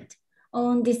effort,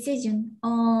 own decision,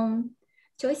 own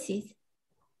choices.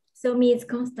 So me is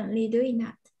constantly doing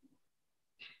that.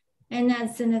 And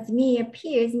as soon as me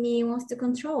appears, me wants to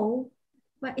control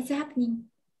what is happening.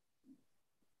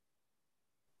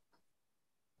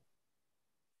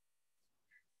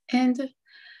 And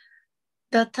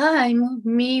the time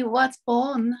me was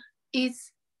born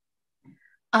is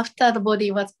after the body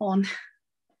was born.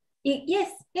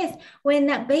 Yes. When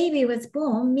that baby was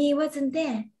born, me wasn't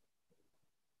there.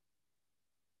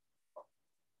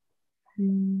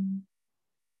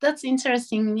 That's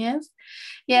interesting, yes.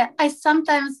 Yeah, I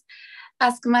sometimes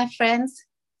ask my friends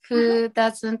who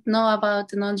doesn't know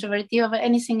about non-duality or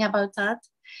anything about that.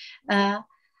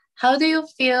 How do you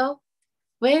feel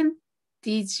when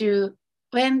you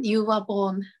were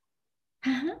born?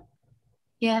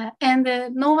 Yeah,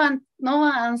 and no one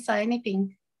answer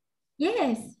anything.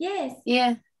 Yes.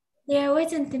 Yeah. There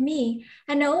wasn't me.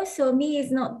 And also me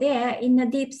is not there in a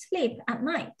deep sleep at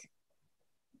night.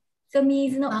 So me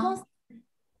is not constant.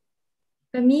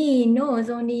 But me knows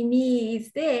only me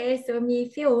is there. So me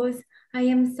feels I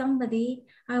am somebody.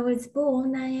 I was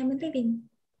born, I am living.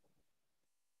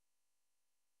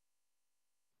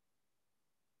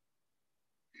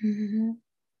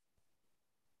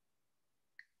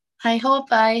 I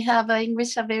hope I have an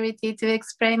English ability to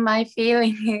explain my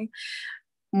feeling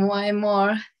more and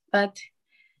more, but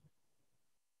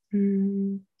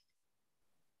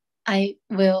I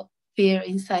will feel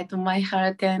inside of my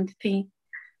heart and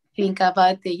think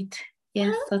about it.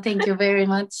 Yes, so thank you very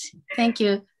much. Thank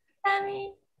you.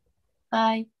 Tammy.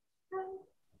 Bye.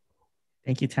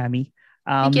 Thank you, Tammy.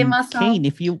 Thank you,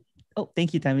 Kane,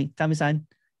 thank you, Tammy. Tammy-san.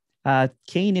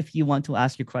 Kane, if you want to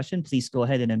ask your question, please go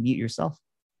ahead and unmute yourself.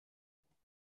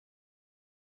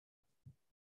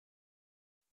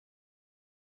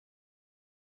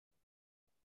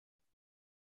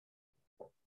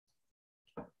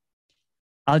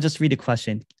 I'll just read the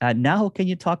question. Now, can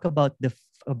you talk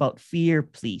about fear,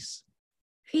 please?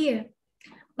 Fear.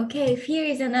 Okay, fear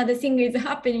is another thing is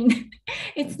happening.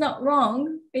 It's not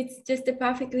wrong. It's just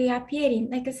perfectly appearing,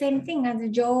 like the same thing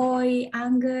as joy,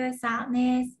 anger,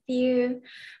 sadness, fear.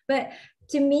 But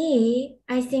to me,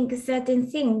 I think a certain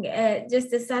thing,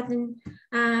 just a certain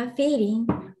feeling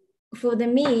for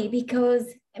me, because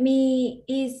me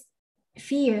is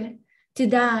fear to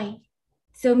die.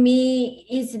 So me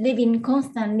is living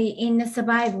constantly in the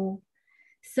survival.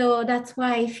 So that's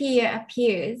why fear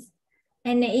appears.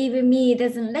 And even me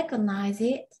doesn't recognize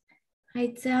it.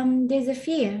 It's there's a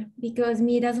fear because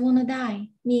me doesn't want to die.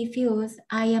 Me feels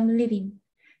I am living.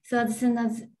 So as soon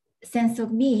as sense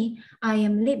of me, I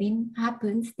am living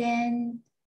happens, then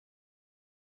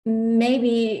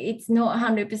maybe it's not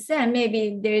 100%.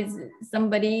 Maybe there's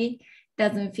somebody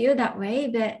doesn't feel that way,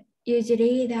 but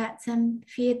usually that some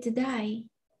fear to die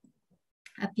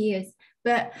appears.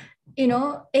 But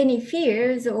any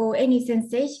fears or any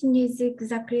sensation is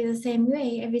exactly the same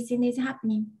way. Everything is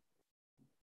happening.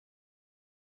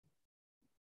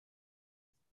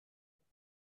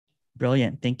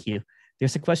 Brilliant. Thank you.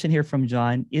 There's a question here from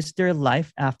John. Is there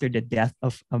life after the death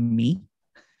of a me?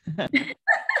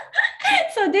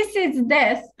 So this is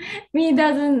death. Me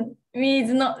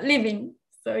is not living.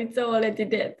 So it's already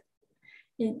dead.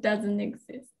 It doesn't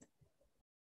exist.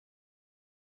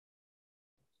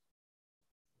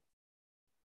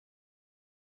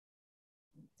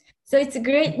 So it's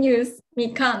great news.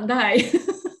 We can't die. We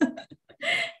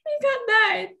can't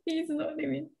die. He's not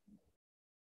living.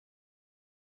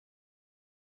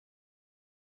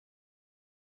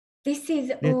 This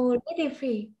is already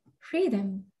free.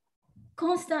 Freedom.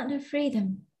 Constant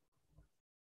freedom.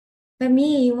 But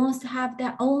me wants to have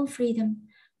their own freedom,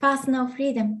 personal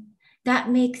freedom.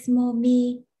 That makes more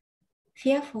me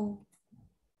fearful.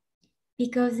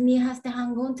 Because me has to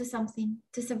hang on to something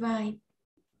to survive.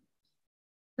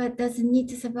 But doesn't need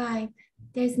to survive.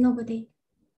 There's nobody.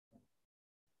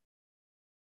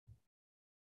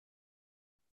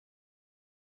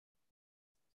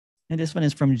 And this one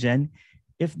is from Jen.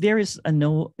 If there's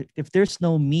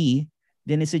no me,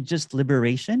 then is it just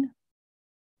liberation?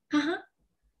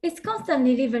 It's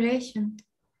constantly liberation.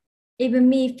 Even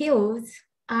me feels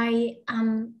I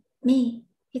am me.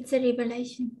 It's a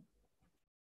liberation.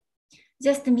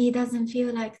 Just me doesn't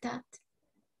feel like that.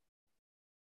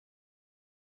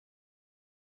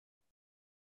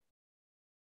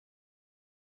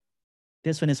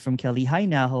 This one is from Kelly. Hi,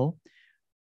 Naho.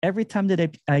 Every time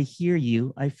that I hear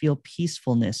you, I feel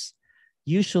peacefulness.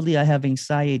 Usually I have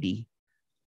anxiety.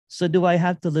 So do I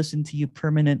have to listen to you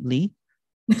permanently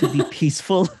to be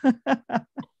peaceful? I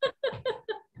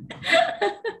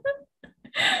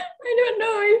don't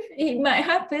know if it might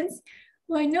happen.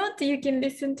 Why not? You can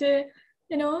listen to,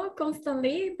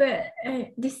 constantly, but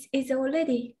this is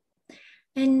already.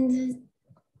 And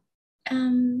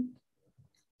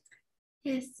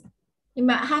yes, it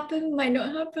might happen, might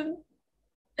not happen.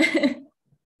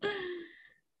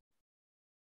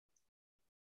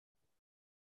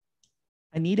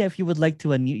 Anita, if you would like to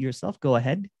unmute yourself, go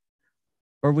ahead.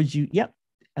 Or would you? Yep,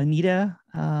 Anita.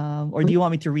 Or do you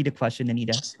want me to read a question,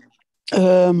 Anita?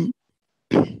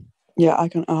 Yeah, I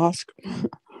can ask.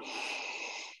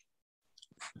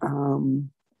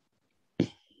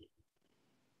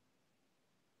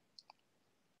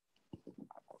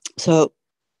 So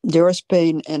there is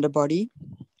pain in the body,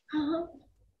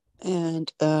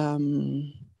 and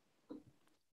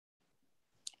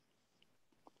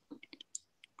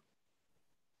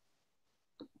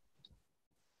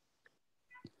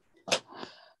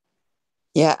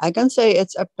yeah, I can say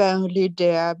it's apparently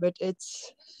there, but it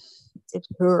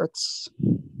hurts.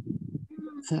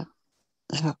 Yeah.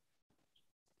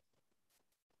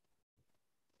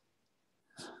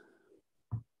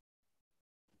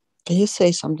 Can you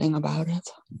say something about it?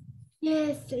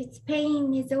 Yes, it's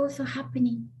pain is also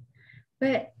happening.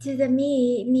 But to the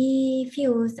me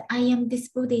feels I am this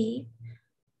body.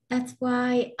 That's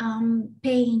why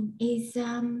pain is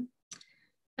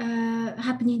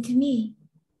happening to me.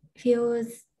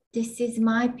 Feels this is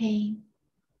my pain.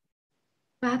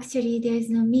 But actually there's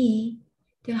no me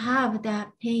to have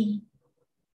that pain.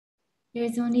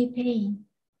 There's only pain.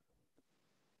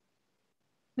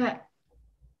 But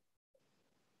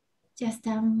just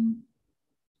to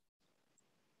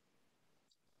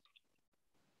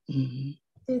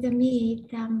the me,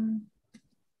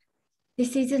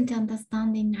 this isn't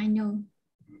understanding, I know.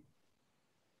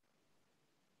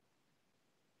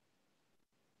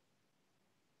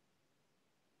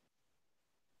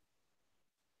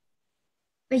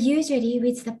 But usually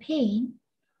with the pain,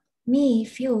 me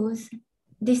feels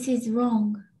this is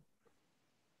wrong,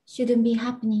 shouldn't be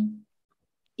happening.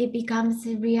 It becomes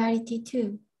a reality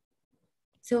too.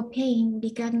 So pain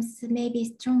becomes maybe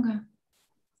stronger.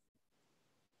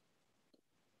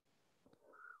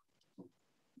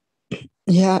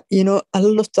 Yeah, a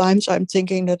lot of times I'm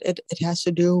thinking that it has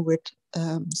to do with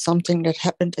something that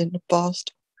happened in the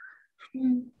past.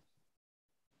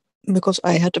 Because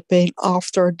I had the pain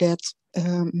after that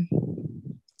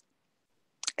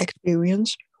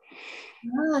experience.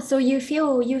 So you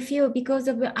feel because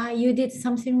of you did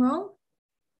something wrong?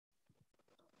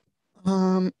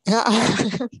 Yeah,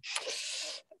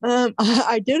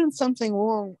 I didn't something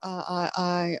wrong.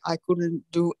 I couldn't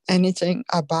do anything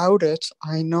about it.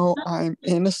 I know I'm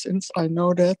innocent. I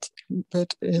know that,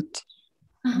 but it.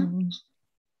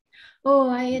 Oh,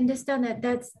 I understand that.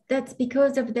 That's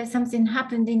because of that something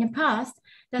happened in the past.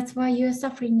 That's why you're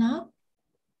suffering now.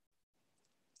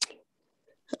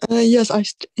 Yes, I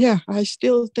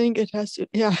still think it has to.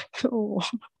 Yeah.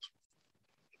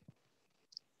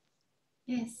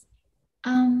 Yes.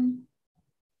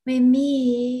 When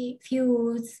me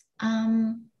feels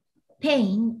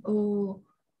pain, or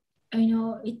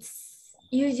it's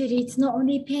usually not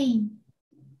only pain.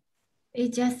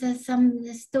 It just some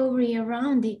story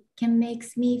around it can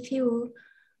makes me feel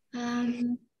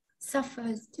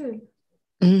suffers too.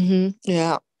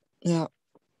 Yeah.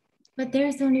 But but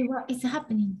there's only what is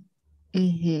happening.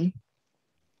 Mm-hmm.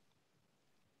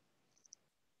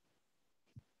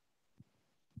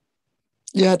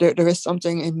 Yeah, there is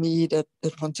something in me that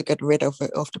wants to get rid of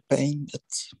the pain.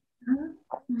 That's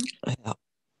yeah.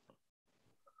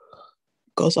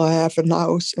 Because I have it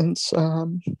now since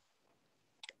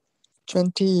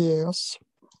 20 years.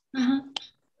 I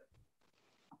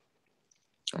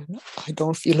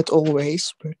don't feel it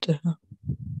always, but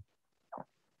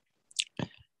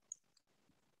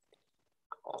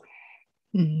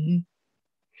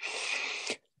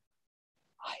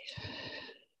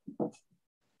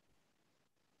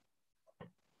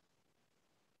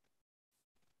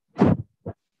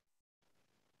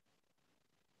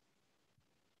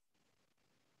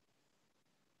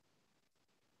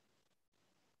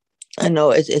I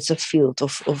know it's a field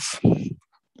of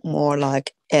more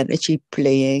like energy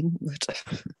playing, but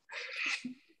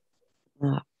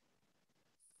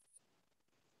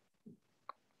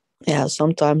yeah,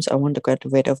 sometimes I want to get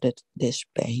rid of this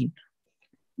pain.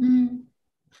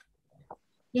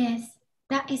 Yes,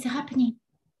 that is happening.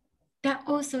 That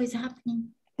also is happening.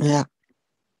 Yeah.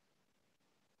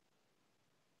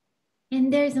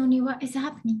 And there's only what is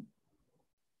happening.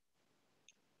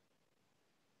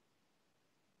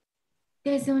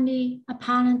 There's only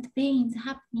apparent pains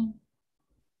happening.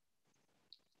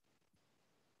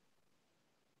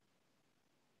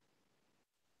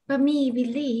 But me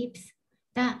believes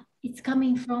that it's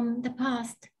coming from the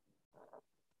past.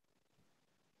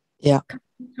 Yeah.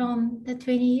 Coming from the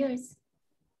 20 years.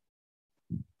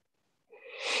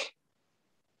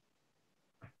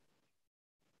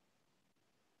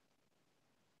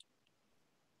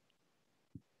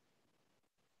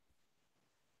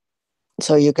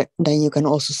 So you can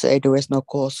also say there is no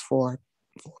cause for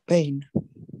pain.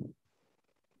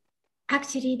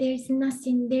 Actually, there's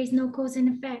nothing, there's no cause and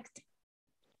effect.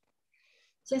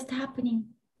 Just happening.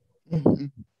 Mm-hmm.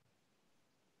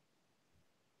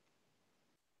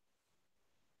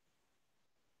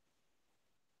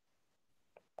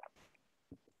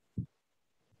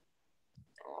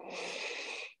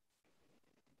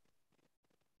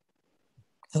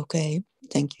 Okay,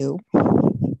 thank you.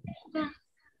 Yeah.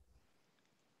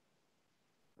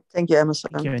 Thank you,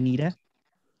 Emerson. Thank you, Anita.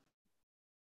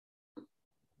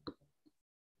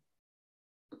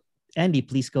 Andy,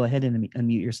 please go ahead and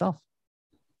unmute yourself.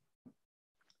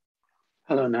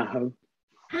 Hello, Naho.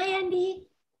 Hi, Andy.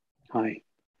 Hi.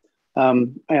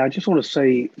 I just want to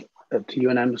say to you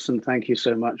and Emerson, thank you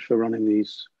so much for running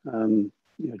these.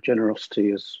 Your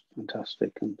generosity is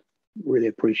fantastic, and really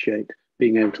appreciate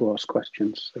being able to ask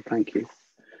questions. So thank you.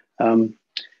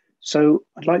 So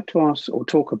I'd like to ask or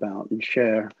talk about and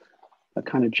share a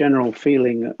kind of general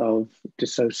feeling of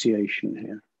dissociation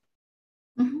here.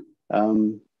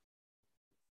 Mm-hmm.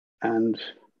 And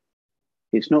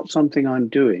it's not something I'm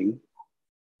doing.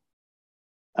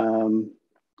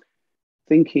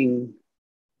 Thinking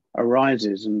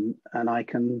arises, and I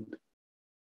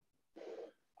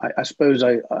suppose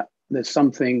there's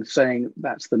something saying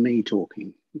that's the me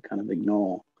talking. You kind of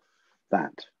ignore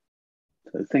that.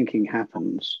 So thinking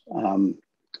happens,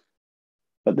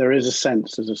 but there is a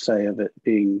sense, as I say, of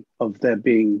there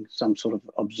being some sort of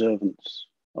observance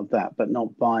of that, but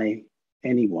not by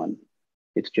anyone.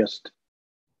 It's just,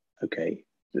 okay,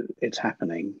 it's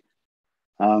happening.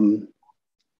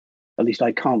 At least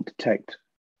I can't detect.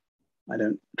 I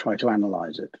don't try to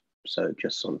analyze it, so it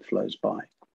just sort of flows by.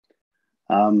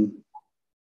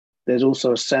 There's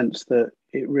also a sense that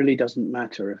it really doesn't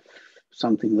matter if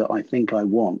something that I think I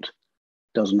want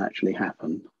doesn't actually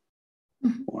happen,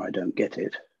 or I don't get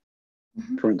it.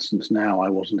 For instance, now I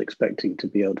wasn't expecting to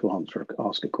be able to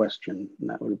ask a question, and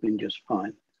that would have been just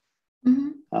fine.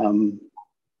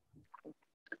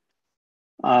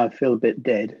 I feel a bit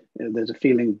dead. There's a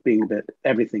feeling of being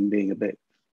everything being a bit,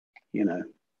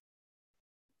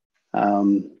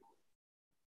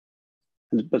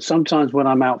 but sometimes when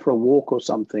I'm out for a walk or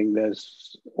something,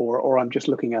 or I'm just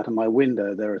looking out of my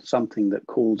window, there is something that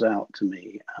calls out to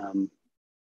me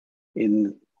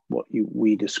in what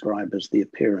we describe as the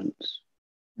appearance.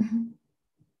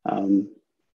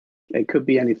 It could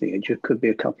be anything. It just could be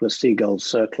a couple of seagulls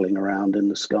circling around in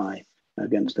the sky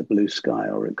against a blue sky,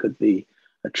 or it could be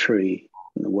a tree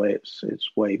and the way it's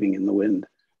waving in the wind.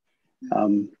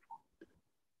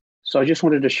 So I just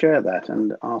wanted to share that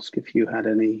and ask if you had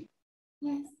any.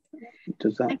 Yes.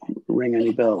 Does that ring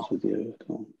any bells with you at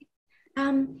all?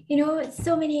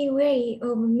 So many ways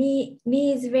of me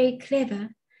is very clever,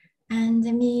 and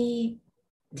me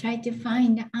try to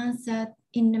find the answer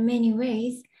in many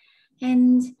ways.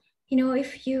 And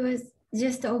if you was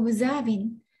just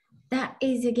observing, that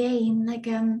is again like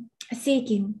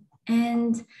seeking.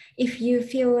 And if you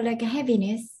feel like a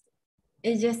heaviness,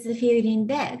 it's just feeling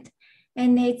that.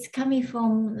 And it's coming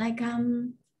from like,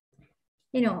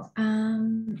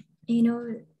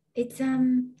 it's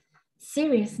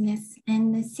seriousness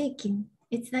and seeking.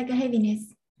 It's like a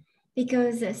heaviness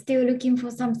because still looking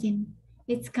for something.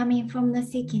 It's coming from the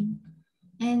seeking.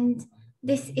 And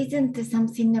this isn't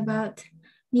something about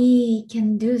me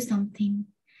can do something.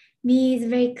 Me is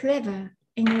very clever,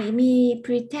 and me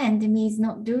pretend me is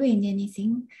not doing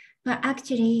anything, but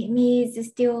actually me is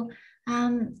still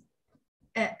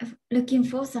looking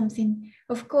for something.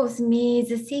 Of course, me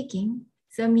is seeking,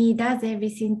 so me does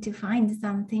everything to find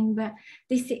something, but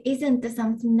this isn't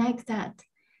something like that.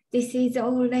 This is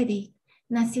already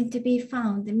nothing to be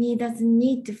found. Me doesn't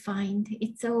need to find,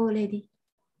 it's already.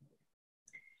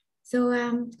 So,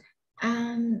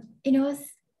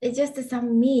 it's just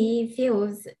some me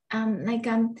feels like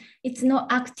it's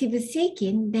not active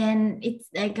seeking, then it's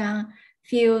like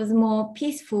feels more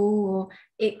peaceful, or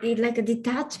it like a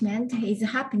detachment is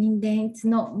happening, then it's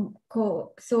not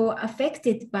so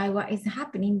affected by what is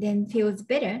happening, then feels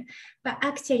better. But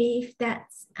actually, if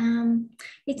that's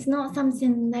it's not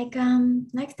something like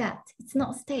that. It's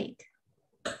not state.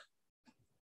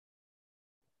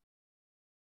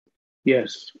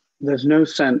 Yes, there's no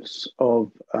sense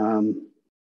of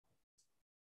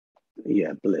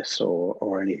bliss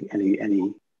or any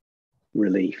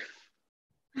relief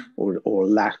or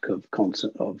lack of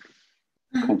contracted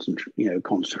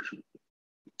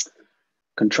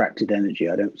energy.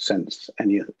 I don't sense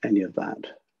any of that.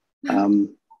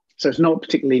 So it's not a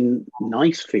particularly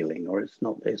nice feeling, or it's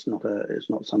not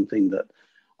something that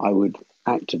I would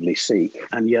actively seek.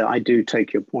 And yeah, I do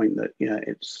take your point that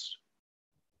it's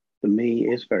the me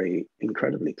is very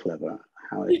incredibly clever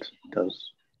how it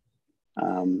does.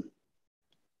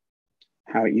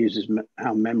 How it uses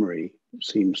how memory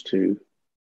seems to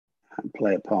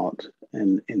play a part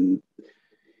in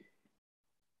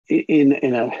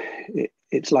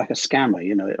it's like a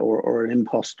scammer, or an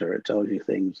imposter. It tells you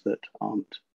things that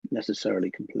aren't necessarily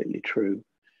completely true.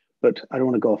 But I don't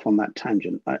want to go off on that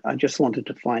tangent. I just wanted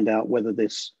to find out whether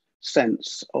this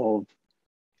sense of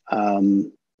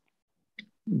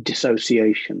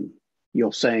dissociation,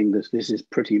 you're saying this is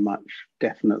pretty much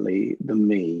definitely the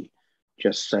me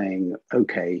just saying,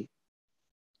 okay,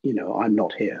 I'm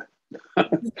not here,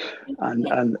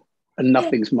 and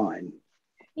nothing's mine.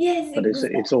 Yes, but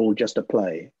it's all just a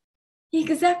play.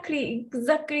 Exactly.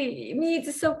 Me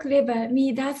is so clever.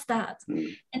 Me does that,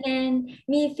 and then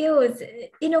me feels,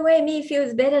 in a way, me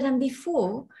feels better than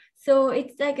before. So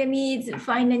it's like me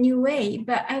find a new way,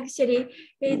 but actually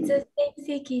it's the same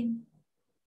thinking.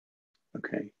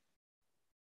 Okay,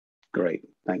 great.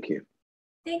 Thank you.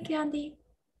 Thank you, Andy.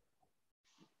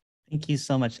 Thank you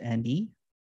so much, Andy.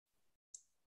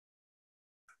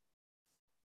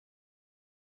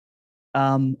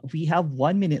 We have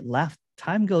 1 minute left.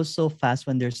 Time goes so fast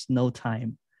when there's no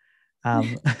time.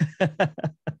 Thank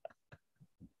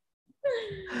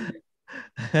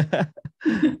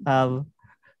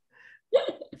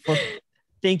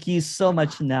you so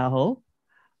much, NAHO.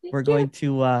 We're going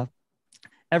to,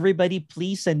 everybody,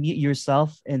 please unmute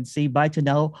yourself and say bye to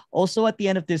NAHO. Also, at the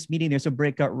end of this meeting, there's a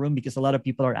breakout room because a lot of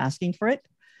people are asking for it.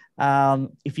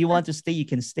 If you want to stay, you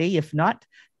can stay. If not,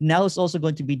 NAHO is also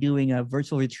going to be doing a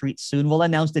virtual retreat soon. We'll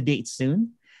announce the date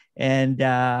soon. And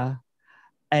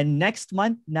next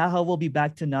month, NAHO will be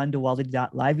back to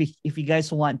nonduality.live. If you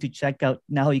guys want to check out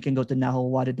NAHO, you can go to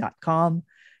nahoowada.com.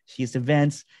 She has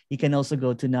events. You can also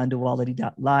go to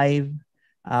nonduality.live.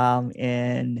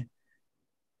 And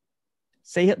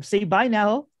say bye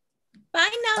now. Bye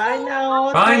now. Bye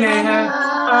now. Bye,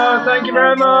 Neha. Thank you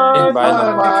very much. Bye,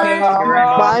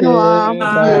 Bye, Noah.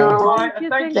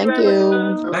 Thank you.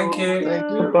 Thank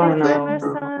you. Bye now.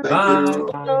 Bye.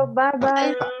 Bye.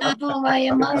 Bye.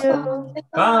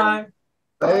 Bye.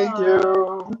 Thank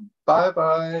you. Bye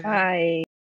bye. Bye.